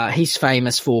 he's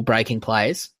famous for breaking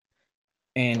players.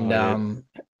 And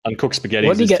Uncooked Spaghetti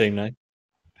is his team name.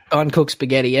 Uncooked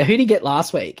Spaghetti. Yeah, who did he get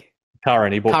last week?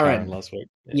 Curran. He bought Curran last week.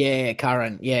 Yeah,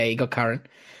 Curran. Yeah, he got Curran.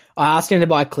 I asked him to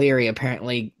buy Cleary.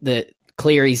 Apparently, that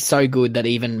Cleary's so good that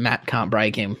even Matt can't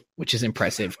break him, which is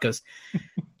impressive. Because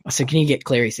I said, "Can you get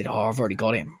Cleary?" He said, "Oh, I've already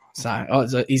got him."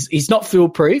 So he's not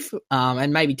foolproof.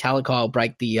 And maybe Talakai will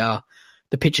break the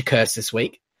pitcher curse this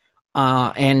week.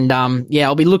 I'll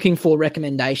be looking for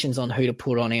recommendations on who to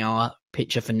put on our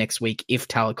pitcher for next week if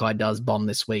Talakai does bomb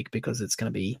this week, because it's going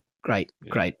to be great.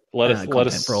 Let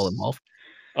us for all involved.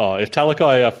 Oh, if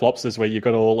Talakai flops this week, you've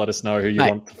got to all let us know who you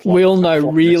want to flop. We'll know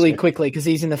really quickly because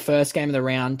he's in the first game of the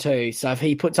round too. So if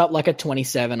he puts up like a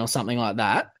 27 or something like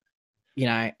that,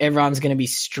 everyone's going to be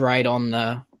straight on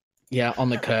the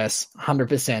curse,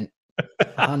 100%,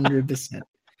 100%.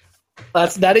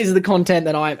 That is the content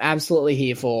that I'm absolutely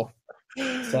here for.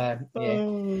 So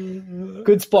yeah,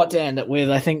 good spot to end it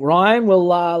with. I think Ryan will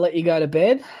let you go to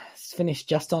bed. It's finished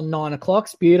just on 9 o'clock.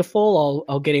 It's beautiful.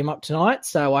 I'll get him up tonight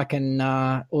so I can,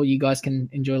 or you guys can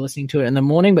enjoy listening to it in the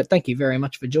morning. But thank you very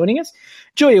much for joining us.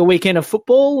 Enjoy your weekend of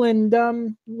football, and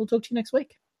we'll talk to you next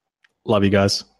week. Love you guys.